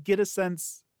get a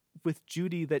sense with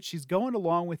Judy that she's going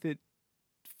along with it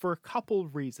for a couple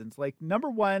of reasons. Like,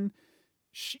 number one,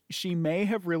 she may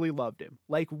have really loved him.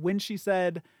 Like when she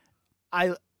said,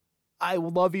 I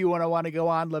love you and I want to go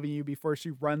on loving you, before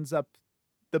she runs up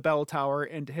the bell tower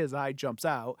and his eye jumps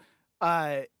out.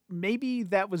 Maybe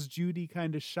that was Judy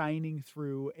kind of shining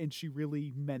through and she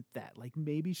really meant that. Like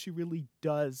maybe she really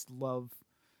does love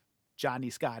Johnny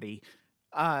Scotty.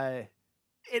 And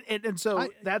so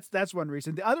that's one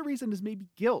reason. The other reason is maybe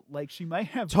guilt. Like she might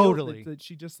have totally that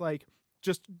she just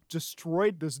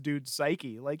destroyed this dude's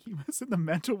psyche. Like he was in the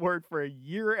mental ward for a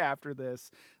year after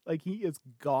this. Like he is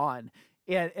gone.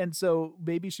 And so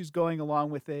maybe she's going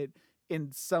along with it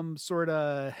in some sort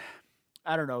of,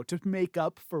 I don't know, to make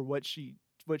up for what she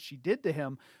did to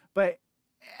him. But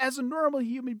as a normal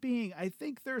human being, I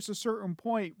think there's a certain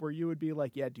point where you would be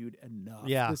like, yeah, dude, enough.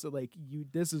 Yeah.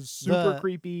 This is super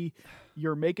creepy.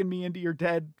 You're making me into your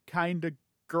dead kind of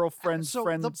girlfriend,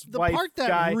 friends, the wife part that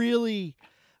guy. Really,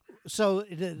 so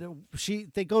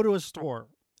they go to a store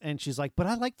and she's like, but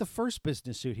I like the first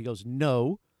business suit. He goes,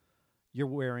 no, you're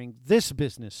wearing this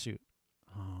business suit.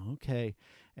 Oh, okay.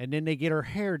 And then they get her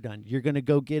hair done. You're going to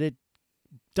go get it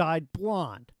dyed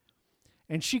blonde.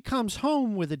 And she comes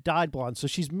home with a dyed blonde. So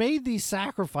she's made these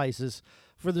sacrifices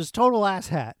for this total ass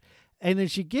hat. And then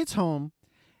she gets home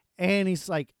and he's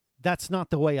like, that's not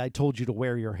the way I told you to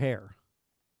wear your hair.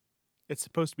 It's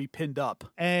supposed to be pinned up.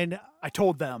 And I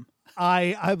told them.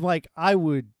 I'm like, I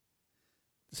would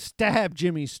stab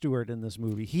Jimmy Stewart in this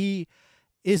movie. He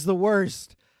is the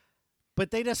worst.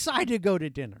 But they decide to go to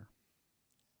dinner.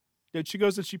 She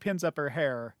goes and she pins up her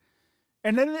hair.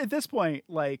 And then at this point,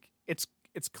 like, it's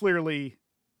clearly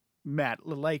Matt.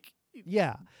 Like,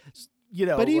 yeah. You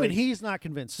know, but even he's not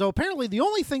convinced. So apparently the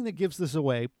only thing that gives this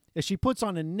away is she puts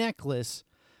on a necklace,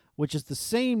 which is the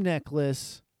same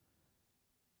necklace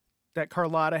that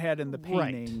Carlotta had in the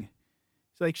painting. Right.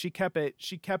 So like she kept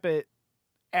it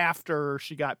after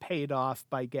she got paid off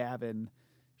by Gavin.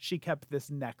 She kept this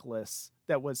necklace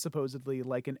that was supposedly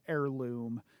like an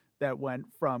heirloom that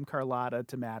went from Carlotta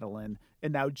to Madeline.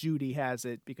 And now Judy has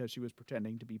it because she was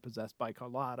pretending to be possessed by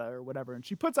Carlotta or whatever. And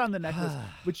she puts on the necklace,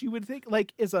 which you would think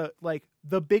like is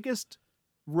the biggest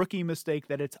rookie mistake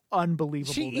that it's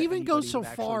unbelievable. She even goes so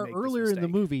far earlier in the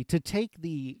movie to take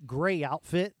the gray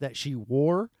outfit that she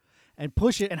wore and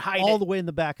push it and hide all the way in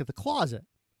the back of the closet.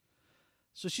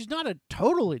 So she's not a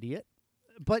total idiot,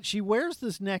 but she wears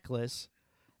this necklace,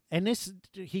 and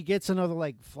he gets another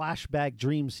like flashback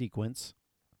dream sequence.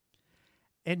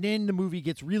 And then the movie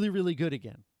gets really, really good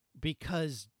again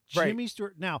because Jimmy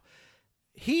Stewart, now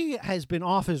he has been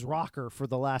off his rocker for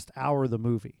the last hour of the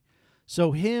movie.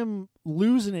 So him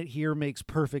losing it here makes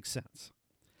perfect sense.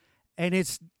 And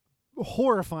it's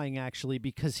horrifying actually,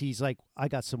 because he's like, I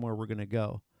got somewhere we're going to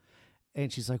go.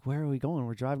 And she's like, where are we going?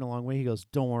 We're driving a long way. He goes,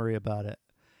 don't worry about it.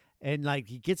 And like,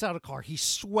 he gets out of the car, he's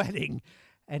sweating.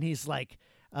 And he's like,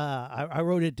 I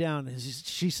wrote it down.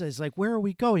 She says like, where are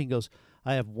we going? He goes,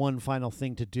 I have one final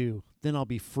thing to do. Then I'll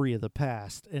be free of the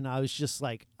past. And I was just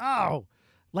like, oh,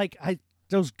 like that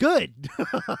was good.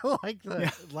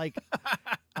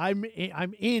 I'm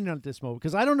in on this moment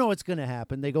because I don't know what's going to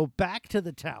happen. They go back to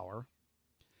the tower.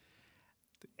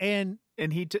 And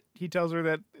he tells her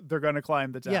that they're going to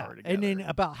climb the tower together. And then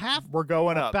we're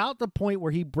going up. About the point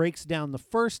where he breaks down the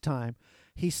first time,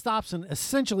 he stops and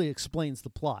essentially explains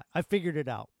the plot. I figured it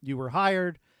out. You were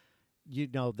hired. You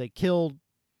know,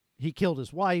 he killed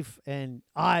his wife, and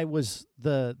I was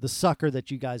the sucker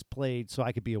that you guys played so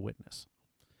I could be a witness.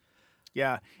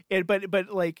 Yeah. But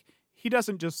like, he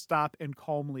doesn't just stop and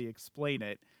calmly explain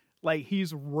it. Like,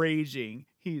 he's raging.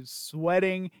 He's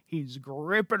sweating. He's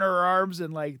gripping her arms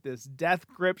in like this death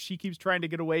grip. She keeps trying to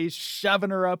get away. He's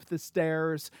shoving her up the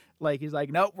stairs. Like, he's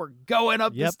like, no, we're going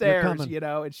up the stairs, you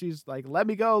know? And she's like, let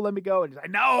me go. And he's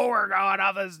like, no, we're going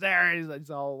up the stairs.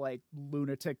 He's all like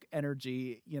lunatic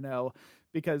energy, you know,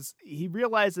 because he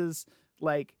realizes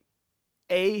like,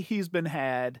 A, he's been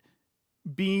had.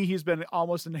 B, he's been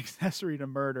almost an accessory to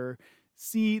murder.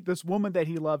 C, this woman that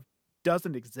he loved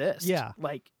doesn't exist. Yeah.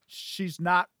 Like, she's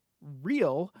not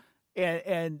real.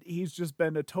 And he's just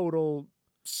been a total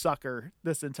sucker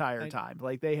this entire time.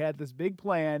 Like, they had this big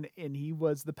plan and he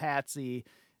was the patsy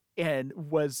and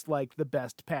was like the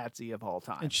best patsy of all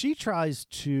time. And she tries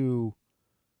to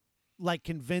like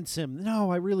convince him,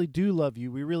 no, I really do love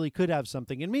you. We really could have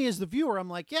something. And me as the viewer, I'm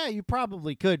like, yeah, you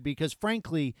probably could, because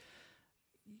frankly,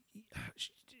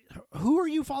 who are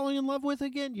you falling in love with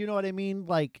again? You know what I mean?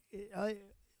 Like,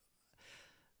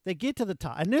 they get to the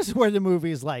top, and this is where the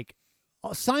movie is like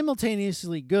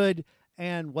simultaneously good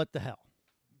and what the hell.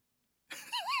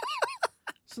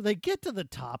 So they get to the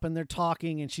top and they're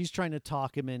talking, and she's trying to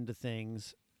talk him into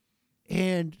things.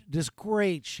 And this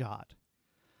great shot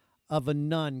of a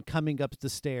nun coming up the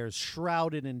stairs,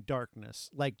 shrouded in darkness,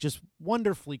 like just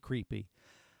wonderfully creepy.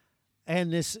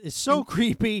 And this is so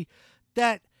creepy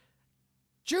that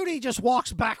Judy just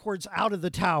walks backwards out of the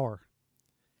tower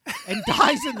and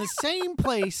dies in the same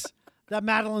place that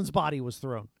Madeline's body was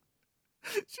thrown.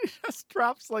 She just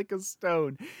drops like a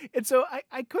stone. And so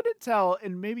I couldn't tell,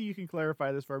 and maybe you can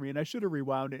clarify this for me, and I should have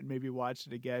rewound it and maybe watched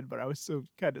it again, but I was so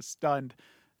kind of stunned.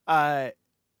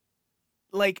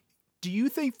 Like, do you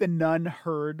think the nun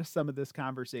heard some of this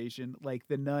conversation? Like,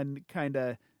 the nun kind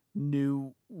of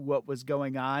knew what was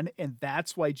going on, and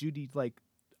that's why Judy, like,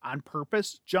 on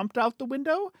purpose jumped out the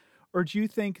window? Or do you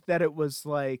think that it was,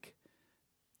 like,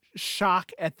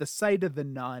 shock at the sight of the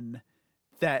nun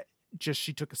that just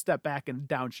she took a step back and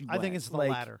down she went? I think it's the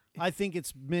latter. I think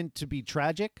it's meant to be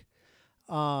tragic.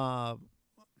 I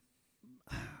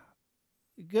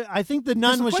think the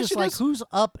nun was just like, who's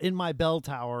up in my bell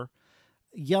tower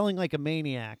yelling like a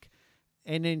maniac?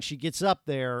 And then she gets up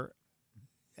there.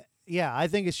 Yeah, I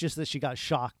think it's just that she got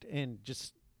shocked and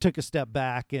just took a step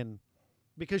back, and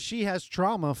because she has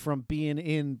trauma from being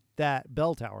in that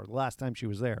bell tower the last time she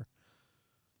was there.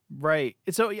 Right.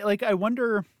 So, like, I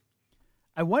wonder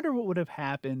what would have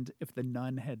happened if the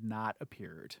nun had not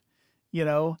appeared. You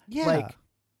know? Yeah. Like,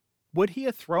 would he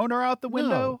have thrown her out the window?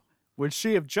 No. Would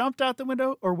she have jumped out the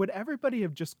window? Or would everybody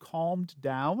have just calmed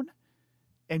down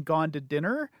and gone to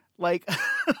dinner? Like,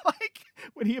 like,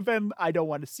 would he have been, I don't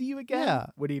want to see you again? Yeah.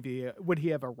 Would he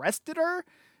have arrested her?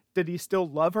 Did he still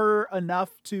love her enough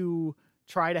to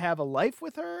try to have a life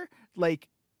with her? Like,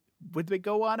 would they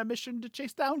go on a mission to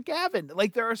chase down Gavin?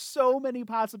 Like, there are so many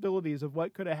possibilities of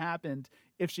what could have happened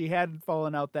if she hadn't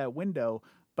fallen out that window.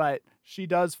 But she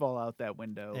does fall out that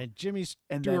window. And Jimmy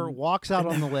Stewart walks out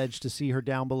on the ledge to see her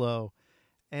down below,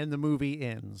 and the movie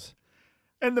ends.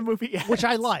 And the movie ends. Which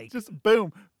I like. Just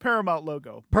boom, Paramount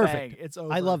logo. Perfect. Bang, it's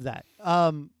over. I love that.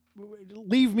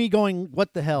 Leave me going,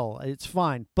 what the hell? It's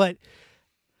fine. But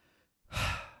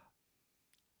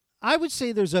I would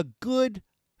say there's a good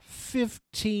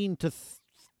 15 to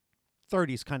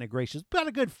 30 is kind of gracious. About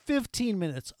a good 15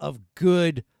 minutes of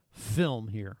good film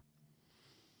here.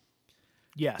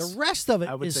 Yes. The rest of it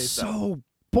is so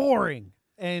boring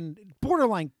and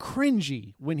borderline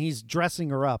cringy when he's dressing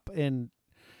her up. And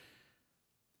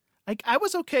like, I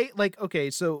was okay. Like, okay,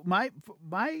 so my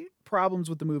problems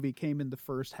with the movie came in the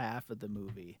first half of the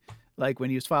movie. Like, when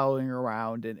he was following her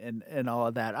around and all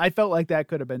of that. I felt like that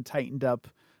could have been tightened up.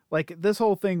 Like, this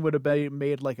whole thing would have been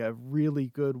made like a really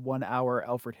good 1 hour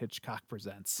Alfred Hitchcock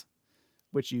Presents,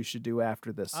 which you should do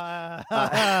after this. That's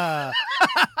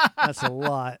a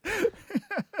lot.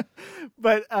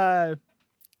 But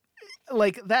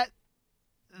like, that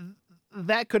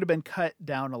could have been cut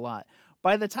down a lot.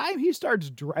 By the time he starts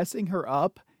dressing her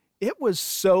up, it was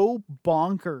so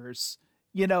bonkers,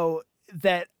 you know,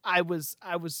 that I was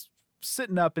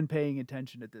sitting up and paying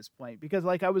attention at this point, because,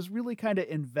 like, I was really kind of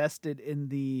invested in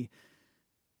the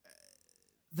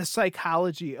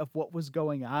psychology of what was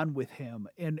going on with him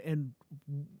and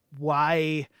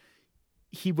why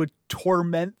he would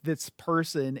torment this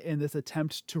person in this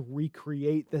attempt to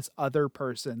recreate this other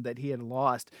person that he had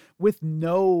lost, with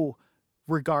no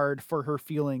regard for her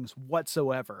feelings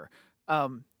whatsoever.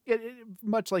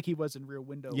 Much like he was in Rear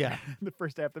Window. Yeah. In the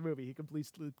first half of the movie, he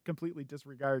completely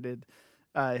disregarded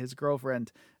his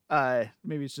girlfriend.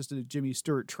 Maybe it's just a Jimmy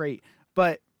Stewart trait,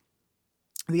 but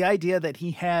the idea that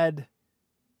he had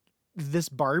this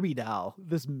Barbie doll,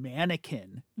 this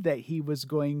mannequin that he was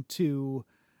going to,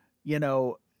 you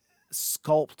know,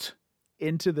 sculpt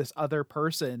into this other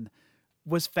person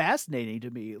was fascinating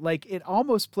to me. Like, it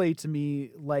almost played to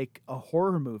me like a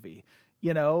horror movie,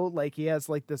 you know, like he has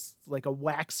like this, like a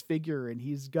wax figure, and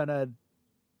he's gonna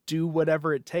do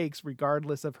whatever it takes,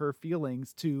 regardless of her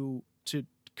feelings, to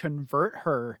convert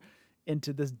her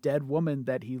into this dead woman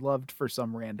that he loved for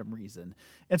some random reason.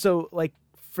 And so, like,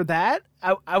 for that,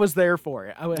 I was there for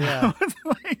it. I was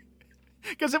like,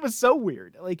 because it was so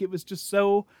weird. Like, it was just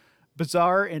so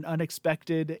bizarre and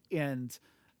unexpected, and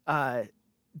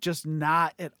just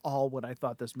not at all what I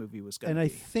thought this movie was going to be.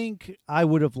 And I think I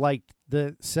would have liked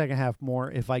the second half more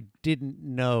if I didn't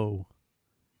know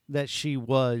that she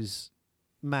was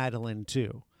Madeline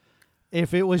too.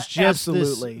 If it was just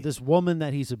Absolutely. this woman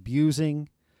that he's abusing,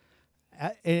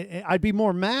 I'd be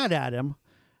more mad at him.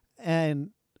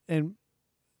 And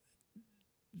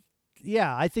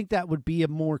yeah, I think that would be a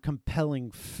more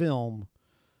compelling film,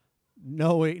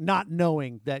 not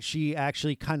knowing that she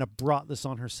actually kind of brought this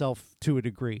on herself to a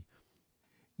degree.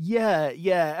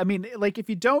 Yeah. I mean, like, if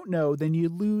you don't know, then you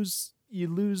lose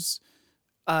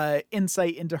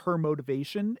insight into her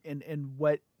motivation and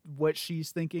what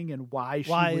she's thinking and why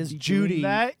would is be Judy doing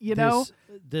that, you know?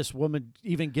 This woman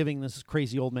even giving this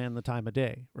crazy old man the time of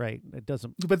day, right? It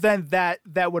doesn't. But then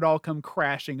that would all come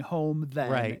crashing home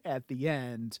then Right. at the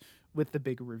end with the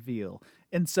big reveal.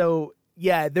 And so,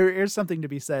 yeah, there is something to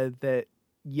be said that,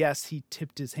 yes, he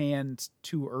tipped his hand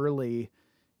too early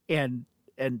and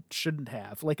shouldn't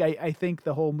have. Like, I think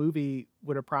the whole movie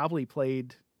would have probably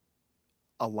played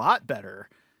a lot better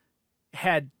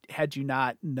had you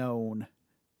not known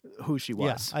who she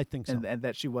was. Yeah, I think so. And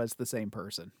that she was the same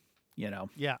person, you know?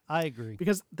 Yeah, I agree.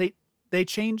 Because they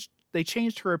changed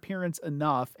her appearance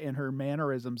enough and her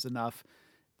mannerisms enough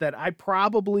that I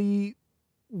probably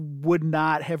would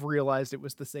not have realized it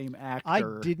was the same actor. I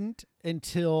didn't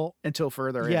until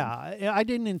further in. Yeah, I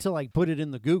didn't until I put it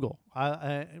in the Google.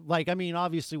 I mean,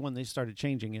 obviously when they started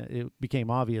changing it, it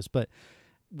became obvious. But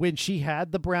when she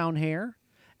had the brown hair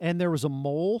and there was a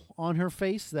mole on her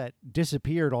face that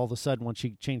disappeared all of a sudden when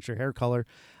she changed her hair color,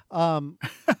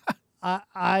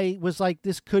 I was like,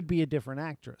 this could be a different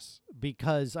actress,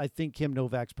 because I think Kim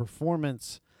Novak's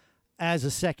performance as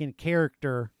a second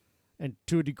character, and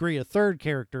to a degree a third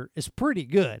character, is pretty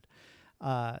good,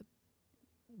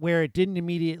 where it didn't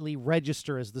immediately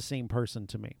register as the same person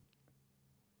to me.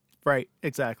 Right,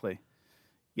 exactly.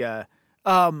 Yeah.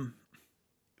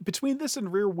 Between this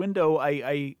and Rear Window,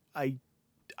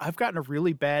 I've gotten a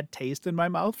really bad taste in my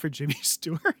mouth for Jimmy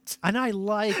Stewart. And I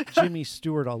like Jimmy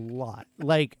Stewart a lot.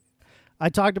 Like, I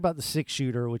talked about The Six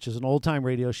Shooter, which is an old-time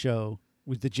radio show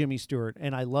with the Jimmy Stewart,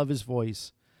 and I love his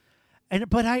voice.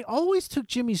 But I always took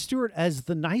Jimmy Stewart as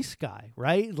the nice guy,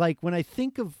 right? Like, when I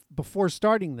think of before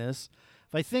starting this,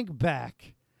 if I think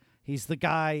back, he's the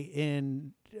guy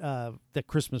in the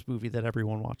Christmas movie that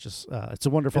everyone watches. It's a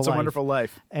Wonderful Life. It's a Wonderful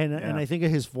Life. And I think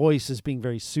of his voice as being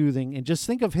very soothing, and just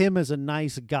think of him as a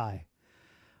nice guy.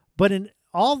 But in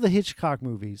all the Hitchcock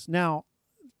movies, now,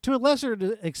 to a lesser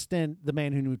extent, The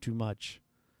Man Who Knew Too Much,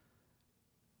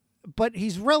 but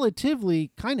he's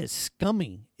relatively kind of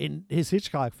scummy in his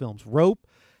Hitchcock films. Rope,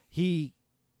 in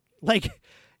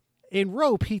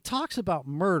Rope, he talks about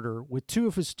murder with two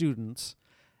of his students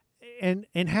and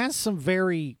has some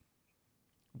very,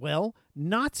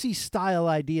 Nazi-style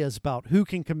ideas about who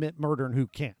can commit murder and who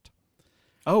can't.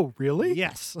 Oh, really?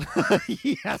 Yes.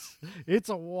 Yes. It's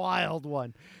a wild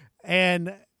one.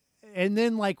 And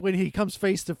then, like, when he comes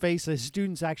face to face, his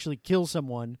students actually kill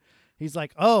someone, he's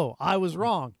like, oh, I was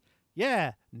wrong.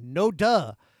 Yeah, no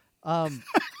duh.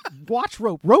 Watch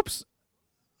Rope. Rope's,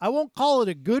 I won't call it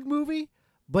a good movie,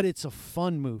 but it's a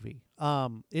fun movie.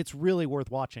 It's really worth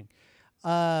watching.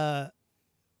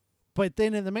 But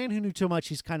then in The Man Who Knew Too Much,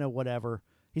 he's kind of whatever.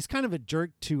 He's kind of a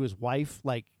jerk to his wife.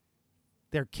 Like,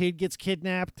 their kid gets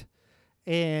kidnapped,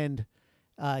 and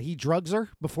he drugs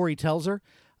her before he tells her.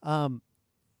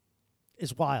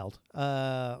 It's wild.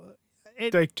 To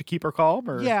keep her calm?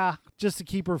 Or? Yeah, just to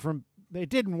keep her from... It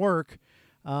didn't work.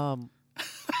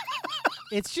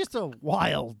 It's just a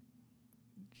wild...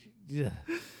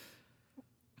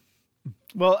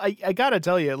 Well, I gotta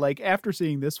tell you, like, after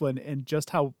seeing this one and just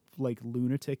how, like,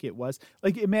 lunatic it was,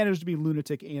 like, it managed to be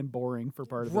lunatic and boring for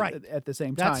part of it at the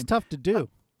same time. That's tough to do.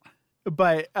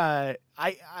 But I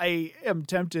am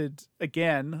tempted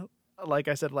again, like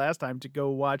I said last time, to go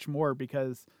watch more,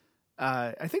 because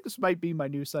I think this might be my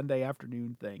new Sunday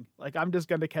afternoon thing. Like, I'm just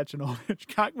going to catch an old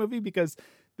Hitchcock movie, because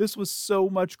this was so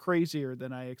much crazier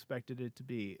than I expected it to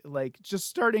be. Like, just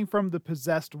starting from the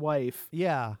possessed wife.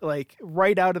 Yeah. Like,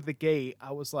 right out of the gate,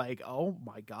 I was like, oh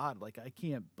my God, like, I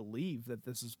can't believe that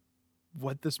this is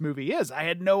what this movie is. I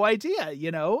had no idea, you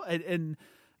know? And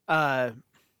yeah.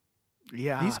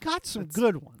 He's got some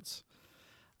good ones.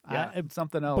 Yeah,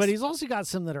 something else. But he's also got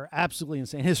some that are absolutely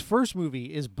insane. His first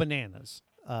movie is Bananas,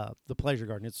 The Pleasure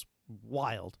Garden. It's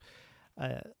wild.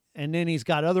 And then he's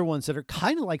got other ones that are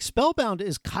kind of like... Spellbound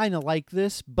is kind of like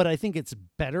this, but I think it's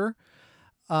better.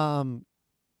 But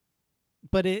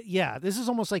this is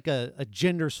almost like a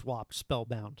gender swap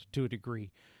Spellbound to a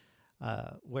degree.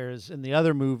 Whereas in the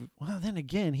other movie, well, then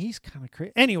again, he's kind of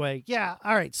crazy. Anyway, yeah,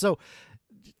 all right. So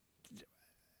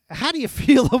how do you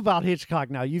feel about Hitchcock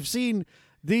now? You've seen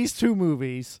these two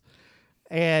movies,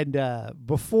 And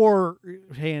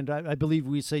beforehand, I believe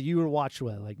we said you would watch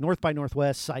what, like North by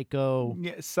Northwest, Psycho.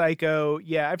 Yeah, Psycho.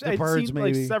 Yeah, I've Birds, seen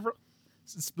maybe. like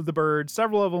the Birds,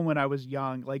 several of them when I was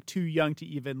young, like too young to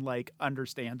even like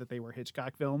understand that they were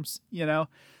Hitchcock films, you know?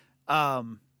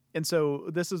 And so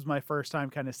this is my first time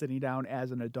kind of sitting down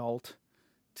as an adult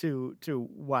to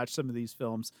watch some of these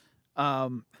films.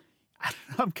 I'm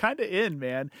kind of in,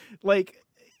 man. Like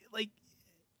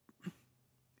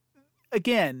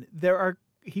again,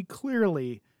 he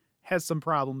clearly has some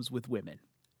problems with women.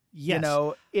 Yes. You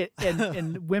know,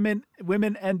 and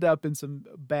women end up in some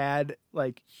bad,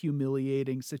 like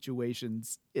humiliating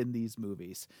situations in these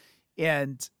movies.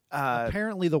 And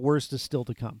apparently the worst is still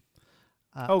to come.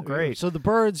 Oh, great. So The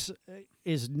Birds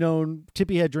is known.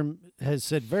 Tippi Hedren has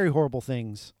said very horrible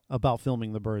things about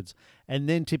filming The Birds. And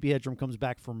then Tippi Hedren comes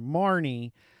back for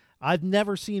Marnie. I've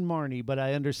never seen Marnie, but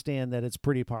I understand that it's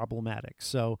pretty problematic.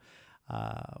 So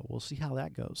we'll see how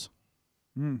that goes.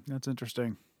 That's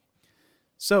interesting.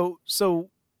 So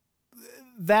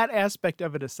that aspect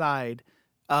of it aside,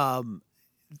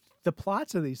 the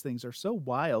plots of these things are so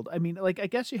wild. I mean, like, I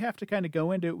guess you have to kind of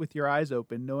go into it with your eyes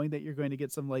open, knowing that you're going to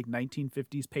get some like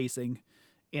 1950s pacing,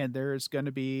 and there's going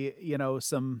to be, you know,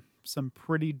 some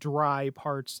pretty dry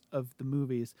parts of the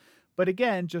movies. But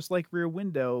again, just like Rear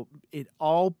Window, it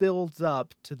all builds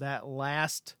up to that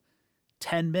last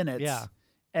 10 minutes. Yeah.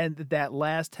 And that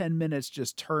last 10 minutes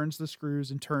just turns the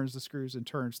screws and turns the screws and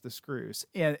turns the screws.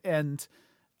 And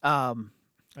I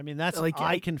mean, that's like,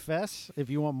 I Confess. If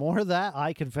you want more of that,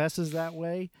 I Confess is that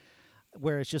way,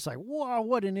 where it's just like, wow,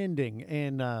 what an ending.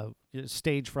 And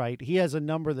Stage Fright, he has a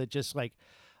number that just like,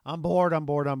 I'm bored.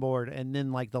 And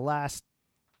then like the last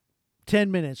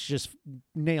 10 minutes just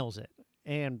nails it.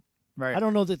 And right. I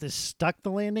don't know that this stuck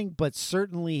the landing, but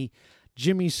certainly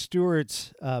Jimmy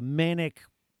Stewart's manic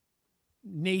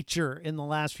nature in the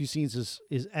last few scenes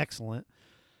is excellent.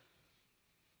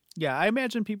 Yeah, I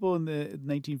imagine people in the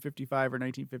 1955 or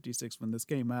 1956 when this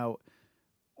came out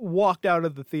walked out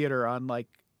of the theater on like,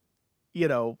 you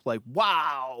know, like,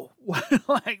 wow,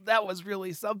 like that was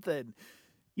really something,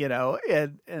 you know,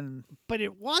 and but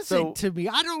it wasn't to me.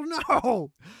 I don't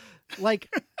know.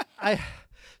 Like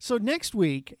so next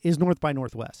week is North by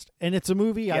Northwest, and it's a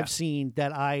movie I've seen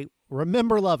that I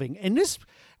remember loving. And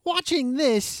watching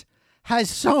this has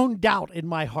sown doubt in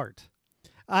my heart.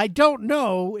 I don't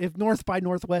know if North by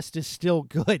Northwest is still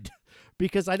good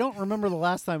because I don't remember the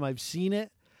last time I've seen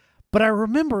it, but I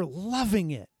remember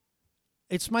loving it.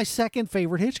 It's my second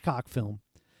favorite Hitchcock film.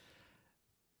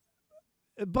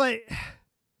 But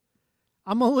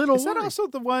I'm a little Is that worried. also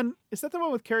the one? Is that the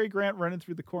one with Cary Grant running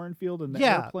through the cornfield and the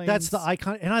airplanes? That's the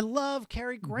icon. And I love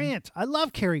Cary Grant. I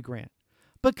love Cary Grant.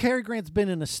 But Cary Grant's been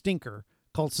in a stinker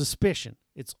called Suspicion.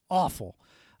 It's awful.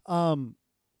 Of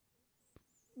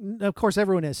course,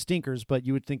 everyone has stinkers, but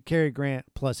you would think Cary Grant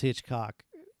plus Hitchcock,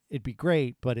 it'd be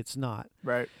great, but it's not.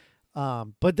 Right.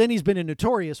 But then he's been in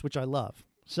Notorious, which I love.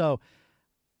 So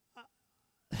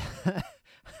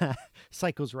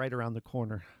Psycho's right around the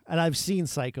corner. And I've seen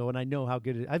Psycho, and I know how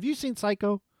good it is. Have you seen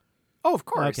Psycho? Oh, of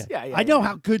course. Okay. Yeah. I know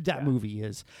how good that movie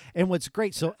is. And what's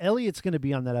great, so Elliot's going to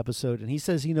be on that episode, and he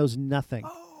says he knows nothing.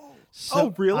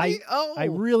 So really? I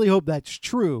really hope that's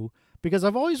true, because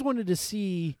I've always wanted to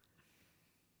see,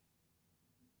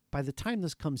 by the time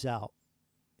this comes out,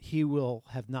 we'll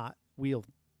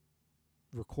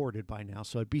recorded by now,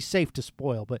 so it'd be safe to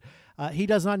spoil, but he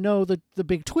does not know the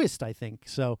big twist, I think.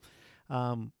 So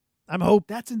I'm hoping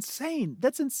that's insane.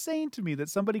 That's insane to me that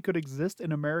somebody could exist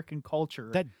in American culture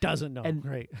that doesn't know,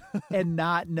 right? and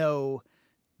not know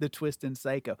the twist in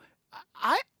Psycho.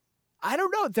 I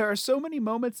don't know. There are so many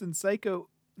moments in Psycho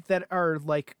that are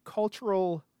like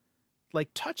cultural, like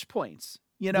touch points.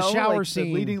 You know, the shower like scene.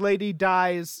 The leading lady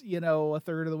dies, you know, a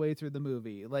third of the way through the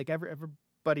movie. Like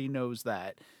everybody knows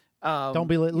that. Don't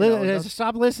be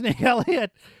stop listening,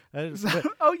 Elliot.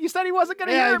 Oh, you said he wasn't going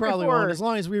to hear he it probably before. won't. As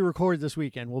long as we record this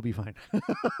weekend, we'll be fine.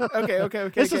 Okay.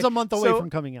 This is a month away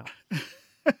from coming out.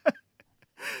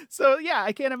 So yeah,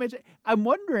 I can't imagine. I'm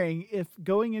wondering if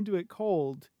going into it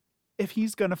cold, if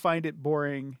he's going to find it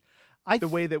boring the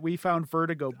way that we found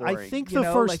Vertigo boring. I think the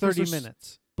first 30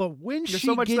 minutes. But when she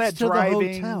so much gets to the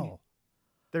hotel,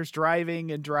 there's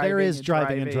driving and driving. There is and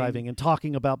driving and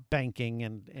talking about banking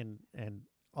and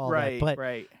all that. But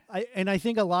right. I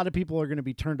think a lot of people are going to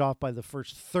be turned off by the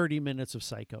first 30 minutes of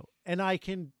Psycho. And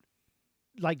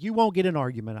you won't get an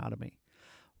argument out of me.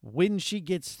 When she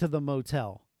gets to the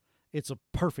motel, it's a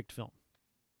perfect film.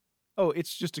 Oh,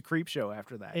 it's just a creep show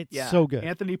after that. It's so good.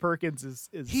 Anthony Perkins is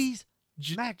he's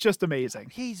just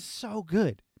amazing. He's so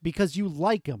good because you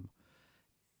like him.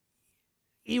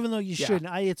 Even though you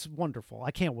shouldn't. It's wonderful.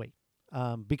 I can't wait.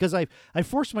 because I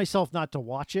forced myself not to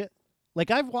watch it. Like,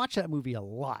 I've watched that movie a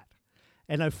lot,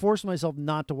 and I forced myself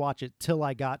not to watch it till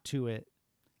I got to it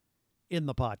in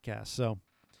the podcast. So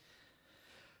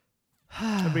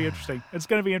it'll be interesting. It's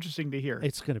going to be interesting to hear.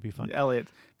 It's going to be fun. Elliot,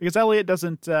 because Elliot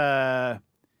doesn't he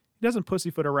doesn't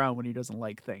pussyfoot around when he doesn't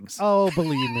like things. Oh,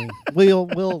 believe me,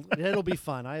 we'll it'll be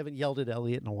fun. I haven't yelled at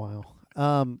Elliot in a while.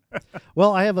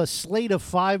 Well, I have a slate of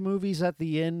 5 movies at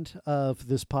the end of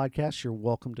this podcast. You're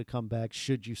welcome to come back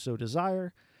should you so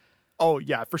desire. Oh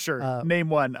yeah, for sure. Name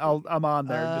one. I'm on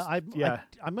there. I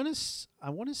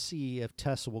want to see if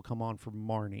Tessa will come on for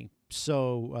Marnie.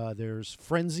 So there's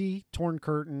Frenzy, Torn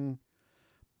Curtain,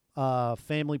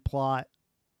 Family Plot,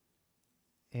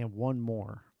 and one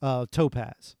more.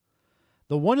 Topaz.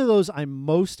 The one of those I'm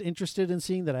most interested in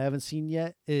seeing that I haven't seen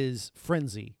yet is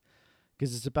Frenzy,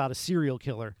 because it's about a serial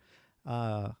killer,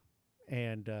 so.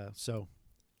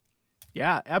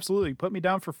 Yeah, absolutely. Put me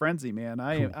down for Frenzy, man.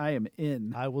 I am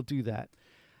in. I will do that.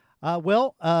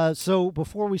 So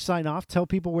before we sign off, tell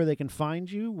people where they can find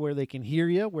you, where they can hear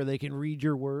you, where they can read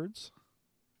your words.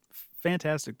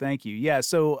 Fantastic. Thank you. Yeah,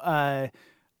 so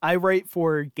I write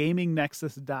for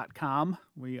GamingNexus.com.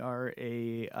 We are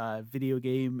a video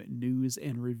game news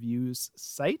and reviews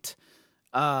site.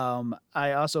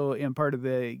 I also am part of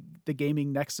the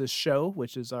Gaming Nexus show,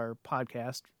 which is our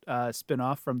podcast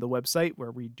spinoff from the website,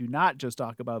 where we do not just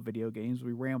talk about video games.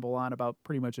 We ramble on about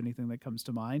pretty much anything that comes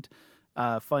to mind.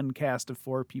 Fun cast of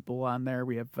 4 people on there.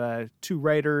 We have 2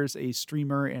 writers, a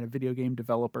streamer, and a video game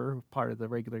developer, part of the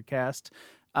regular cast.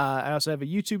 I also have a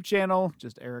YouTube channel,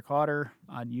 just Eric Hauter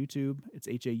on YouTube. It's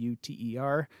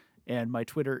Hauter. And my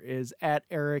Twitter is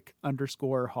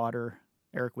 @Eric_Hauter,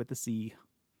 Eric with the C.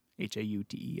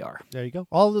 Hauter. There you go.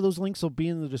 All of those links will be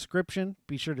in the description.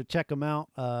 Be sure to check them out.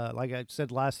 Like I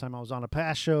said last time, I was on a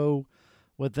past show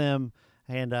with them,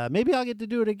 and maybe I'll get to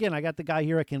do it again. I got the guy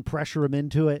here. I can pressure him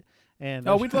into it. And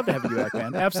we'd love to have you back,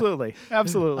 man. Absolutely.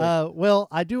 Well,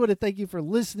 I do want to thank you for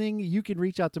listening. You can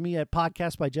reach out to me at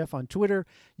Podcast by Jeff on Twitter.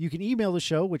 You can email the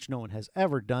show, which no one has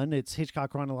ever done. It's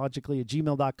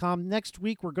hitchcockchronologically@gmail.com. Next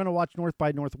week, we're going to watch North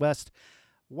by Northwest.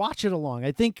 Watch it along.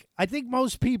 I think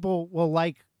most people will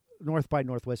like North by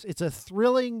Northwest. It's a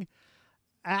thrilling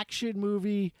action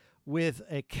movie with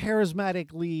a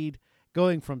charismatic lead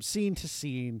going from scene to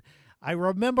scene. I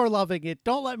remember loving it.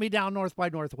 Don't let me down, North by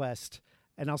Northwest.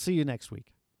 And I'll see you next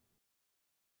week.